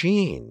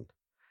machine,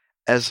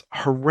 as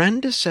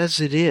horrendous as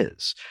it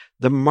is,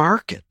 the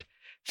market,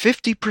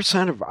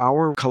 50% of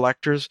our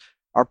collectors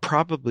are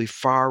probably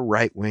far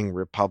right-wing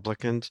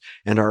Republicans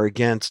and are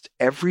against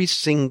every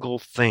single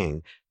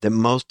thing that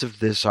most of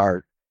this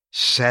art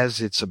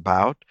says it's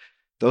about.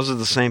 Those are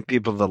the same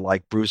people that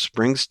like Bruce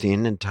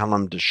Springsteen and tell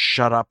him to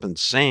shut up and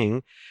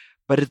sing.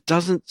 But it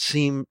doesn't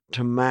seem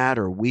to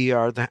matter. We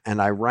are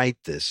and I write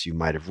this, you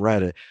might have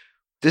read it.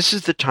 This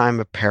is the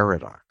time of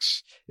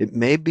paradox. It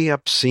may be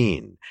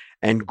obscene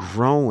and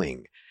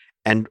growing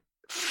and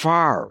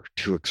far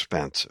too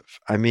expensive.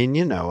 I mean,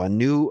 a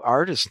new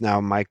artist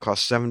now might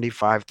cost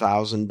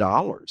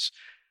 $75,000.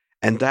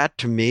 And that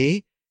to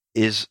me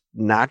is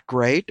not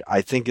great.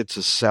 I think it's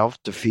a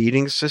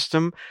self-defeating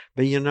system.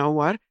 But you know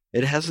what?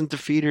 It hasn't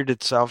defeated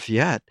itself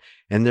yet.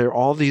 And there are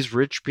all these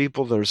rich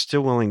people that are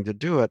still willing to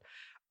do it.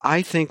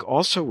 I think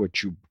also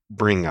what you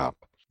bring up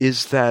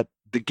is that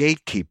the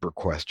gatekeeper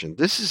question.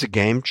 This is a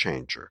game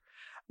changer.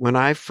 When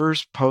I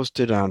first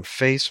posted on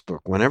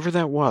Facebook, whenever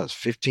that was,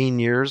 15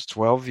 years,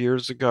 12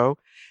 years ago,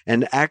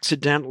 and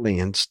accidentally,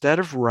 instead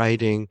of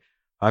writing,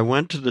 I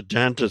went to the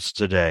dentist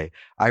today,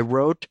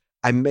 without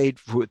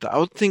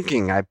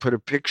thinking, I put a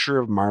picture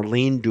of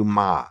Marlene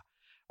Dumas,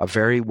 a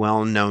very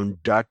well-known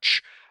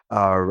Dutch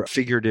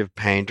figurative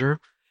painter.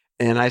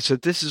 And I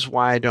said, this is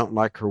why I don't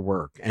like her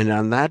work. And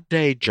on that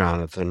day,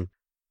 Jonathan,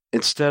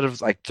 instead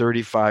of like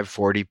 35,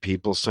 40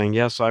 people saying,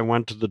 yes, I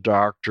went to the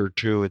doctor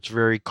too, it's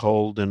very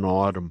cold in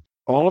autumn,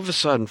 all of a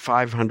sudden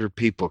 500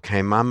 people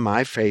came on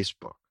my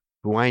Facebook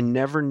who I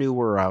never knew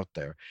were out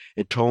there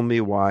and told me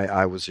why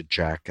I was a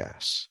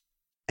jackass.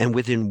 And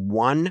within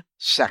 1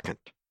 second,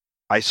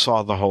 I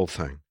saw the whole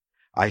thing.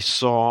 I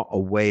saw a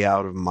way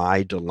out of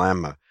my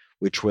dilemma,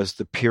 which was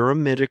the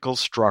pyramidical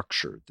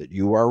structure that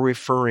you are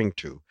referring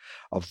to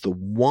of the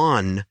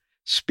one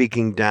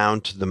speaking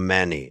down to the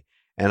many.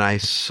 And I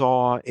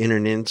saw in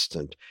an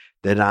instant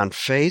that on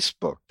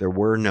Facebook, there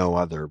were no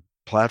other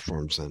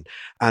platforms then.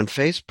 On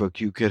Facebook,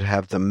 you could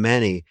have the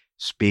many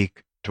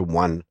speak to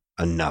one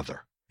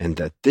another, and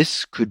that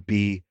this could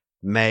be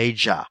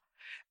major.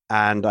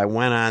 And I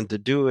went on to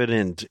do it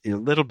a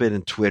little bit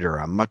in Twitter.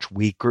 I'm much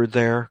weaker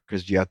there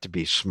because you have to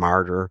be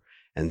smarter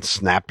and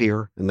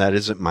snappier, and that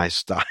isn't my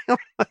style.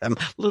 I'm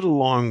a little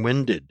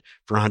long-winded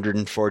for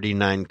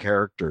 149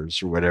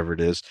 characters or whatever it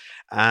is,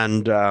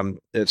 and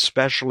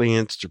especially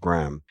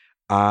Instagram.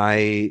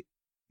 I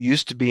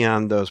used to be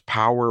on those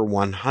Power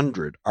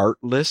 100 art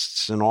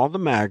lists in all the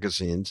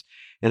magazines,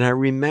 and I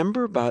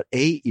remember about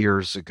 8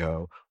 years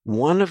ago,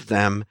 one of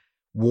them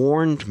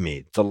warned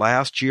me the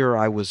last year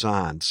I was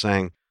on,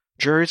 saying,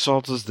 Jerry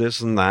Saltz is this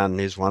and that, and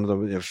he's one of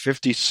the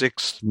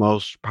 56th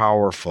most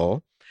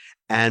powerful.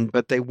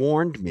 But they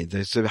warned me.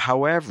 They said,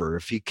 however,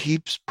 if he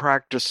keeps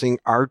practicing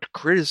art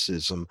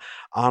criticism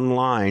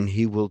online,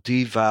 he will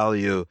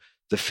devalue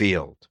the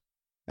field.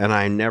 And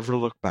I never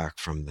looked back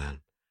from then.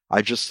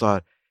 I just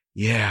thought,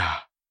 yeah,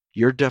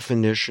 your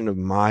definition of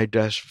my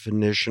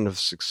definition of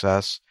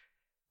success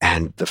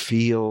and the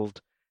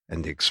field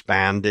and the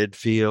expanded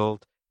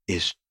field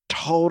is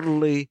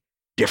totally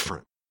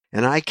different.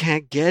 And I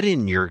can't get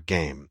in your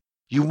game.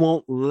 You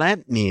won't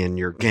let me in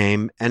your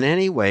game. And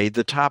anyway,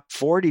 the top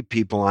 40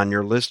 people on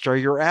your list are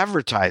your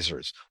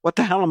advertisers. What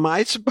the hell am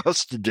I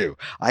supposed to do?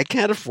 I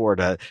can't afford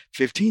a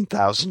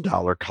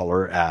 $15,000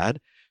 color ad.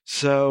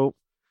 So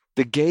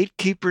the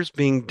gatekeepers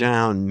being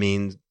down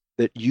means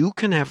that you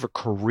can have a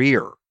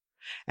career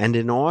and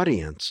an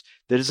audience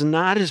that is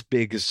not as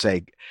big as,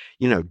 say,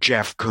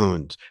 Jeff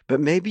Koons, but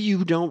maybe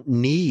you don't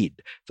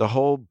need the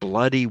whole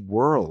bloody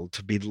world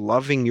to be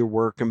loving your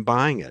work and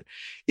buying it.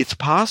 It's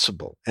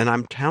possible. And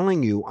I'm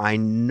telling you, I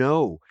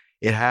know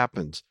it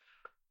happens.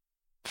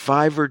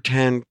 5 or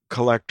 10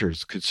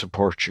 collectors could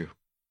support you.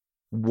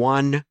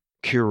 1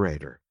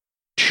 curator,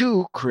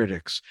 2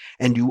 critics,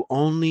 and you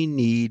only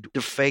need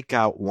to fake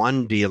out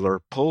one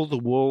dealer, pull the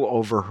wool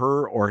over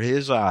her or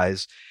his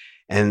eyes,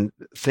 and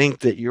think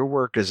that your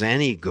work is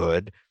any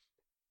good.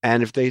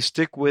 And if they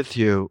stick with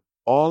you,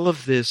 all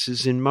of this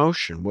is in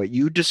motion. What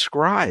you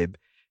describe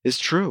is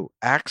true.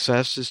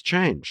 Access has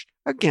changed.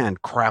 Again,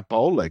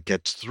 crapola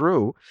gets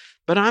through,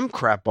 but I'm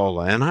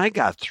crapola and I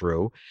got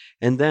through.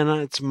 And then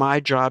it's my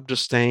job to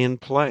stay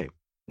and play.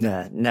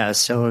 No,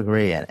 so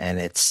agree. And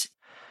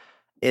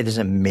it is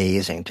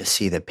amazing to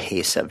see the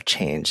pace of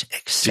change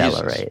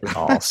accelerate.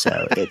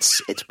 Also,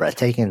 it's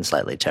breathtaking and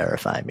slightly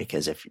terrifying,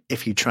 because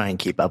if you try and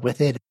keep up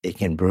with it, it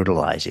can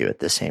brutalize you at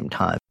the same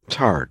time. It's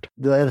hard.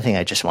 The other thing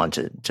I just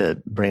wanted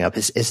to bring up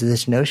is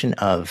this notion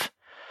of,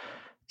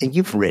 and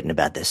you've written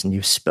about this and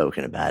you've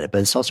spoken about it,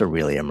 but it's also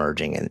really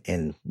emerging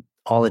in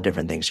all the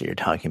different things that you're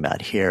talking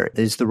about here,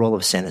 is the role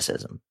of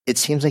cynicism. It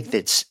seems like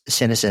that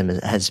cynicism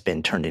has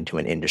been turned into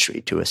an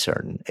industry to a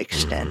certain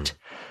extent.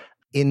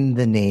 In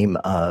the name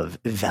of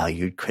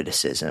valued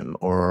criticism,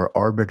 or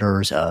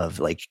arbiters of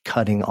like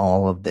cutting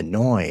all of the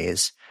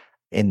noise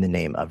in the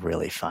name of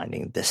really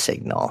finding the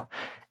signal.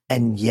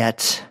 And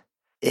yet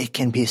it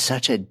can be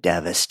such a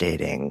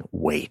devastating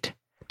weight.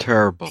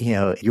 Terrible. You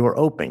know, you're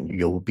open,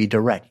 you'll be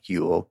direct,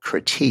 you will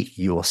critique,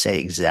 you will say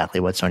exactly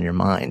what's on your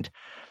mind.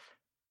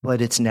 But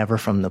it's never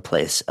from the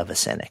place of a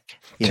cynic.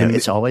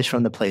 It's always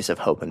from the place of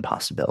hope and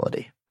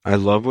possibility. I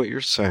love what you're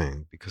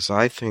saying, because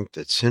I think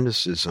that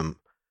cynicism,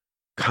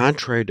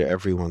 contrary to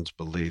everyone's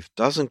belief,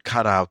 doesn't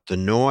cut out the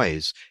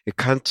noise. It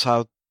cuts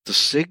out the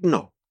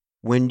signal.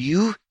 When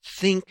you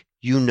think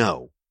you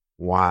know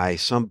why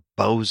some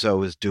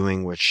bozo is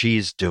doing what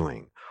she's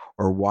doing,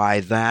 or why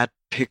that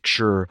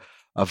picture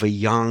of a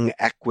young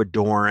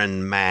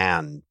Ecuadorian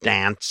man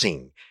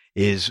dancing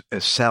is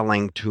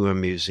selling to a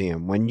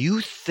museum, when you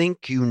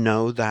think you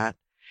know that,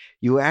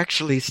 you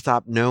actually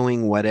stop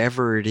knowing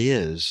whatever it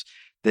is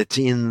that's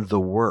in the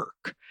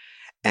work,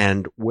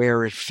 and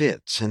where it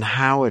fits and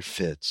how it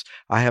fits.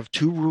 I have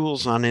 2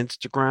 rules on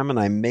Instagram, and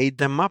I made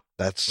them up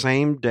that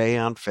same day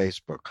on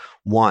Facebook.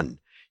 1,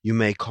 you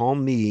may call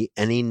me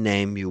any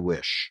name you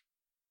wish.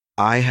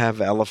 I have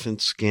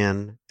elephant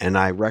skin, and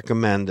I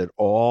recommend that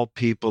all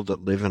people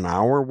that live in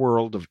our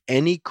world of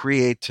any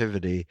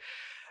creativity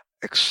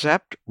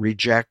accept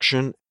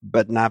rejection,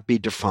 but not be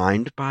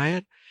defined by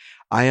it.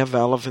 I have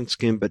elephant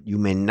skin, but you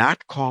may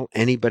not call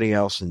anybody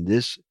else in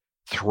this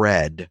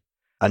thread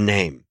a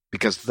name,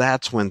 because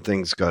that's when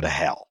things go to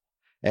hell.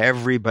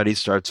 Everybody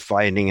starts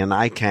fighting, and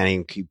I can't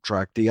even keep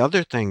track. The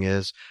other thing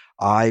is,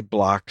 I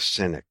block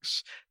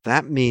cynics.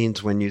 That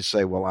means when you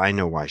say, well, I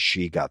know why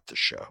she got the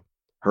show.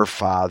 Her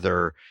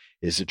father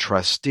is a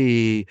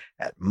trustee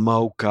at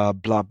MoCA,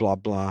 blah, blah,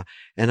 blah.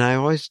 And I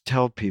always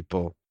tell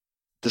people,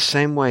 the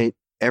same way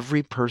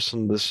every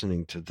person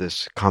listening to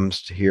this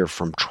comes to hear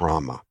from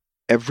trauma.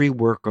 Every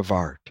work of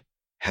art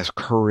has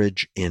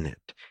courage in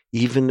it.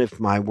 Even if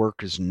my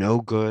work is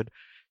no good,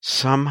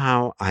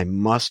 somehow I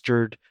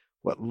mustered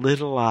what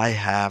little I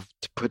have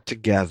to put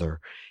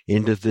together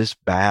into this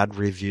bad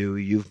review.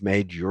 You've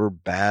made your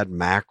bad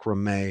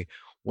macrame,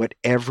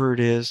 whatever it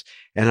is.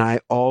 And I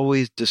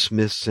always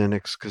dismiss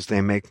cynics because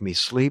they make me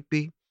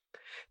sleepy.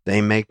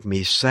 They make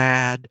me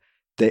sad.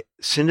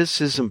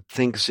 Cynicism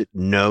thinks it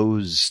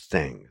knows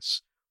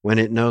things when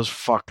it knows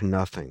fuck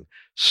nothing.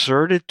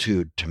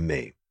 Certitude, to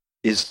me,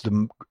 is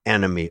the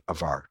enemy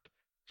of art.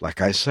 Like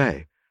I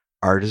say,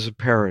 art is a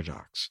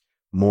paradox.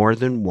 More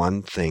than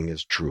one thing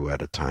is true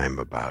at a time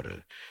about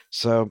it.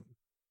 So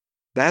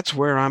that's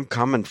where I'm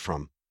coming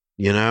from,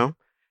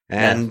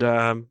 And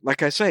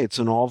like I say, it's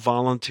an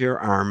all-volunteer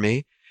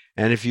army.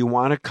 And if you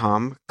want to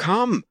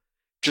come.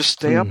 Just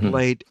stay up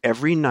late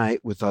every night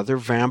with other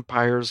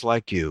vampires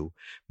like you.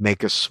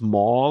 Make a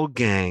small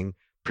gang.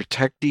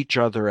 Protect each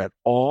other at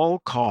all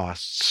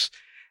costs,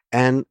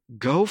 and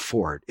go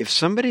for it. If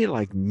somebody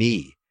like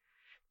me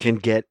can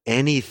get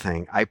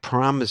anything, I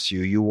promise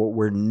you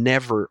were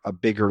never a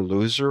bigger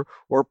loser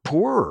or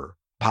poorer,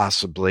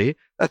 possibly.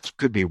 That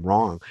could be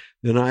wrong,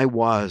 than I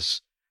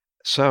was.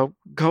 So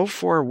go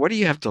for it. What do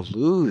you have to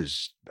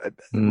lose?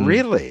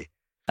 Really?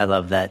 I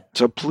love that.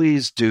 So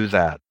please do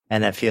that.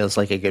 And that feels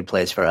like a good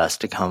place for us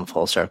to come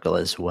full circle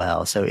as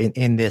well. So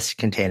in this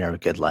Container of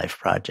Good Life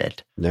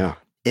project. Yeah.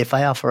 If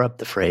I offer up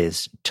the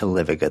phrase to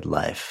live a good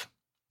life,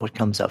 what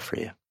comes up for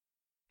you?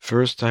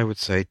 First, I would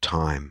say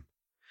time.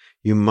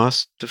 You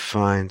must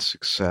define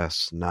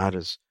success not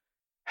as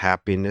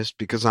happiness,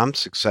 because I'm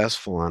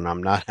successful and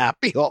I'm not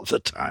happy all the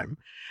time.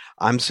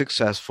 I'm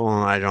successful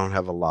and I don't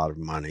have a lot of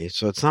money,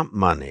 so it's not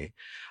money.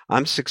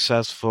 I'm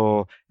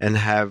successful and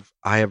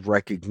I have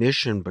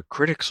recognition, but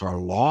critics are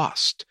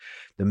lost.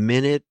 The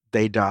minute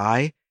they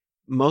die,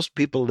 most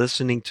people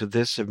listening to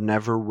this have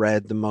never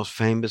read the most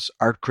famous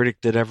art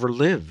critic that ever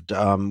lived.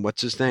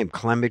 What's his name?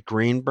 Clement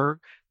Greenberg.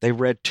 They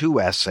read 2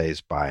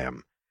 essays by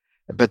him,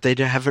 but they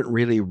haven't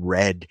really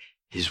read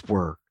his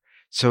work.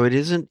 So it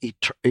isn't,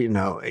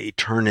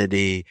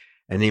 eternity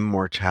and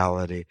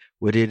immortality.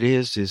 What it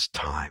is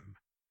time.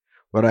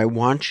 What I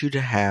want you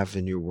to have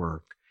in your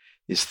work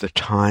is the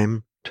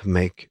time to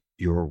make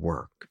your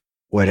work.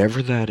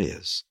 whatever that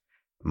is,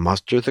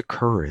 muster the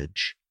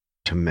courage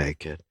to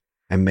make it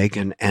and make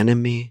an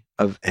enemy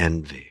of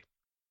envy.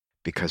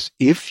 Because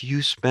if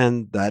you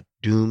spend that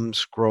doom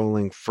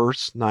scrolling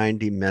first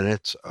 90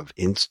 minutes of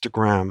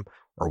Instagram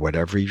or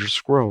whatever you're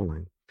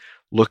scrolling,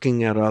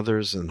 looking at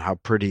others and how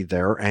pretty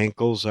their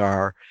ankles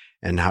are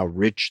and how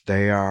rich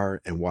they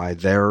are and why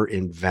they're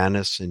in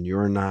Venice and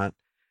you're not,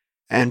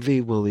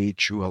 envy will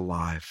eat you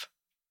alive.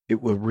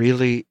 It will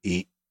really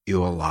eat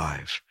you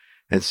alive.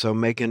 And so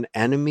make an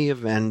enemy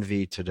of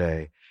envy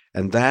today.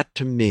 And that,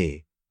 to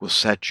me, will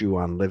set you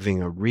on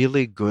living a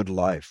really good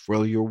life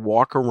where you'll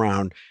walk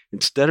around,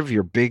 instead of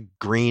your big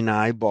green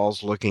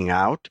eyeballs looking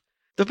out,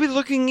 they'll be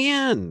looking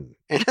in.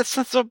 And that's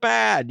not so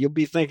bad. You'll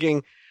be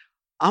thinking,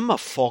 I'm a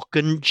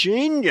fucking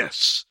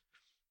genius.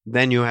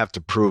 Then you have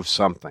to prove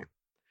something.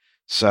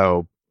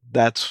 So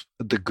that's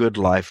the good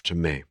life to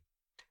me.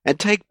 And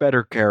take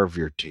better care of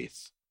your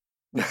teeth.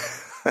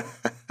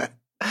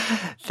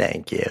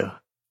 Thank you.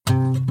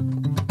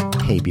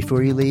 Hey,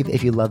 before you leave,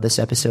 if you love this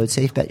episode,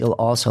 safe bet you'll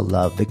also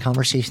love the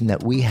conversation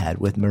that we had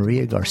with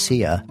Maria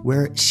Garcia,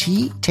 where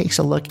she takes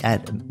a look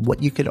at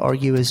what you could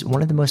argue is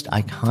one of the most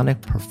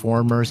iconic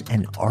performers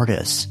and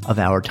artists of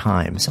our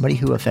time, somebody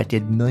who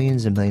affected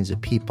millions and millions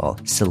of people,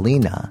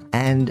 Selena,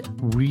 and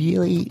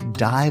really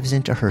dives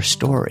into her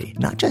story,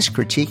 not just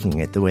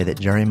critiquing it the way that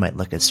Jerry might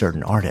look at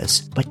certain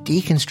artists, but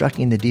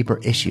deconstructing the deeper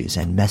issues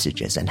and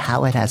messages and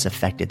how it has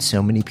affected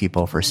so many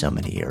people for so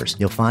many years.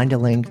 You'll find a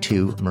link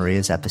to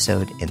Maria's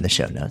episode in the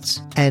show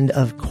notes. And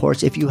of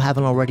course, if you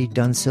haven't already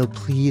done so,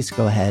 please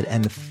go ahead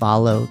and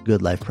follow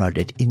Good Life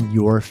Project in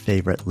your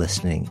favorite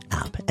listening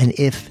app. And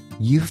if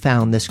you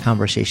found this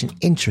conversation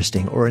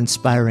interesting or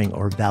inspiring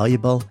or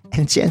valuable,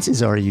 and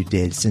chances are you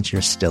did since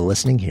you're still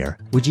listening here,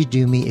 would you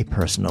do me a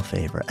personal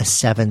favor, a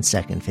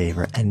 7-second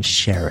favor, and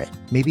share it?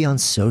 Maybe on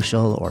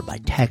social or by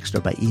text or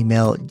by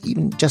email,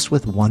 even just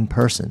with one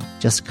person.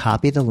 Just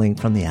copy the link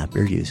from the app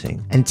you're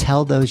using and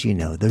tell those you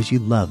know, those you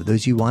love,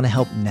 those you want to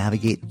help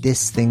navigate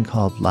this thing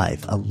called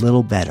life a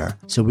little better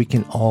so we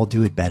can all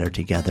do it better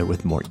together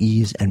with more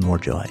ease and more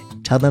joy.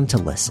 Tell them to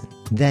listen.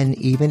 Then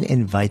even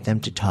invite them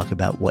to talk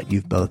about what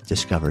you've both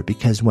discovered,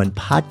 because when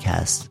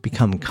podcasts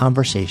become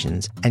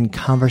conversations and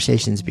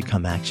conversations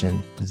become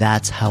action,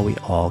 that's how we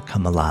all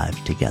come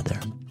alive together.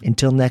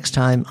 Until next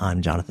time,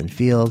 I'm Jonathan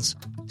Fields,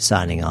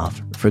 signing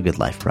off for Good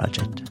Life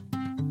Project.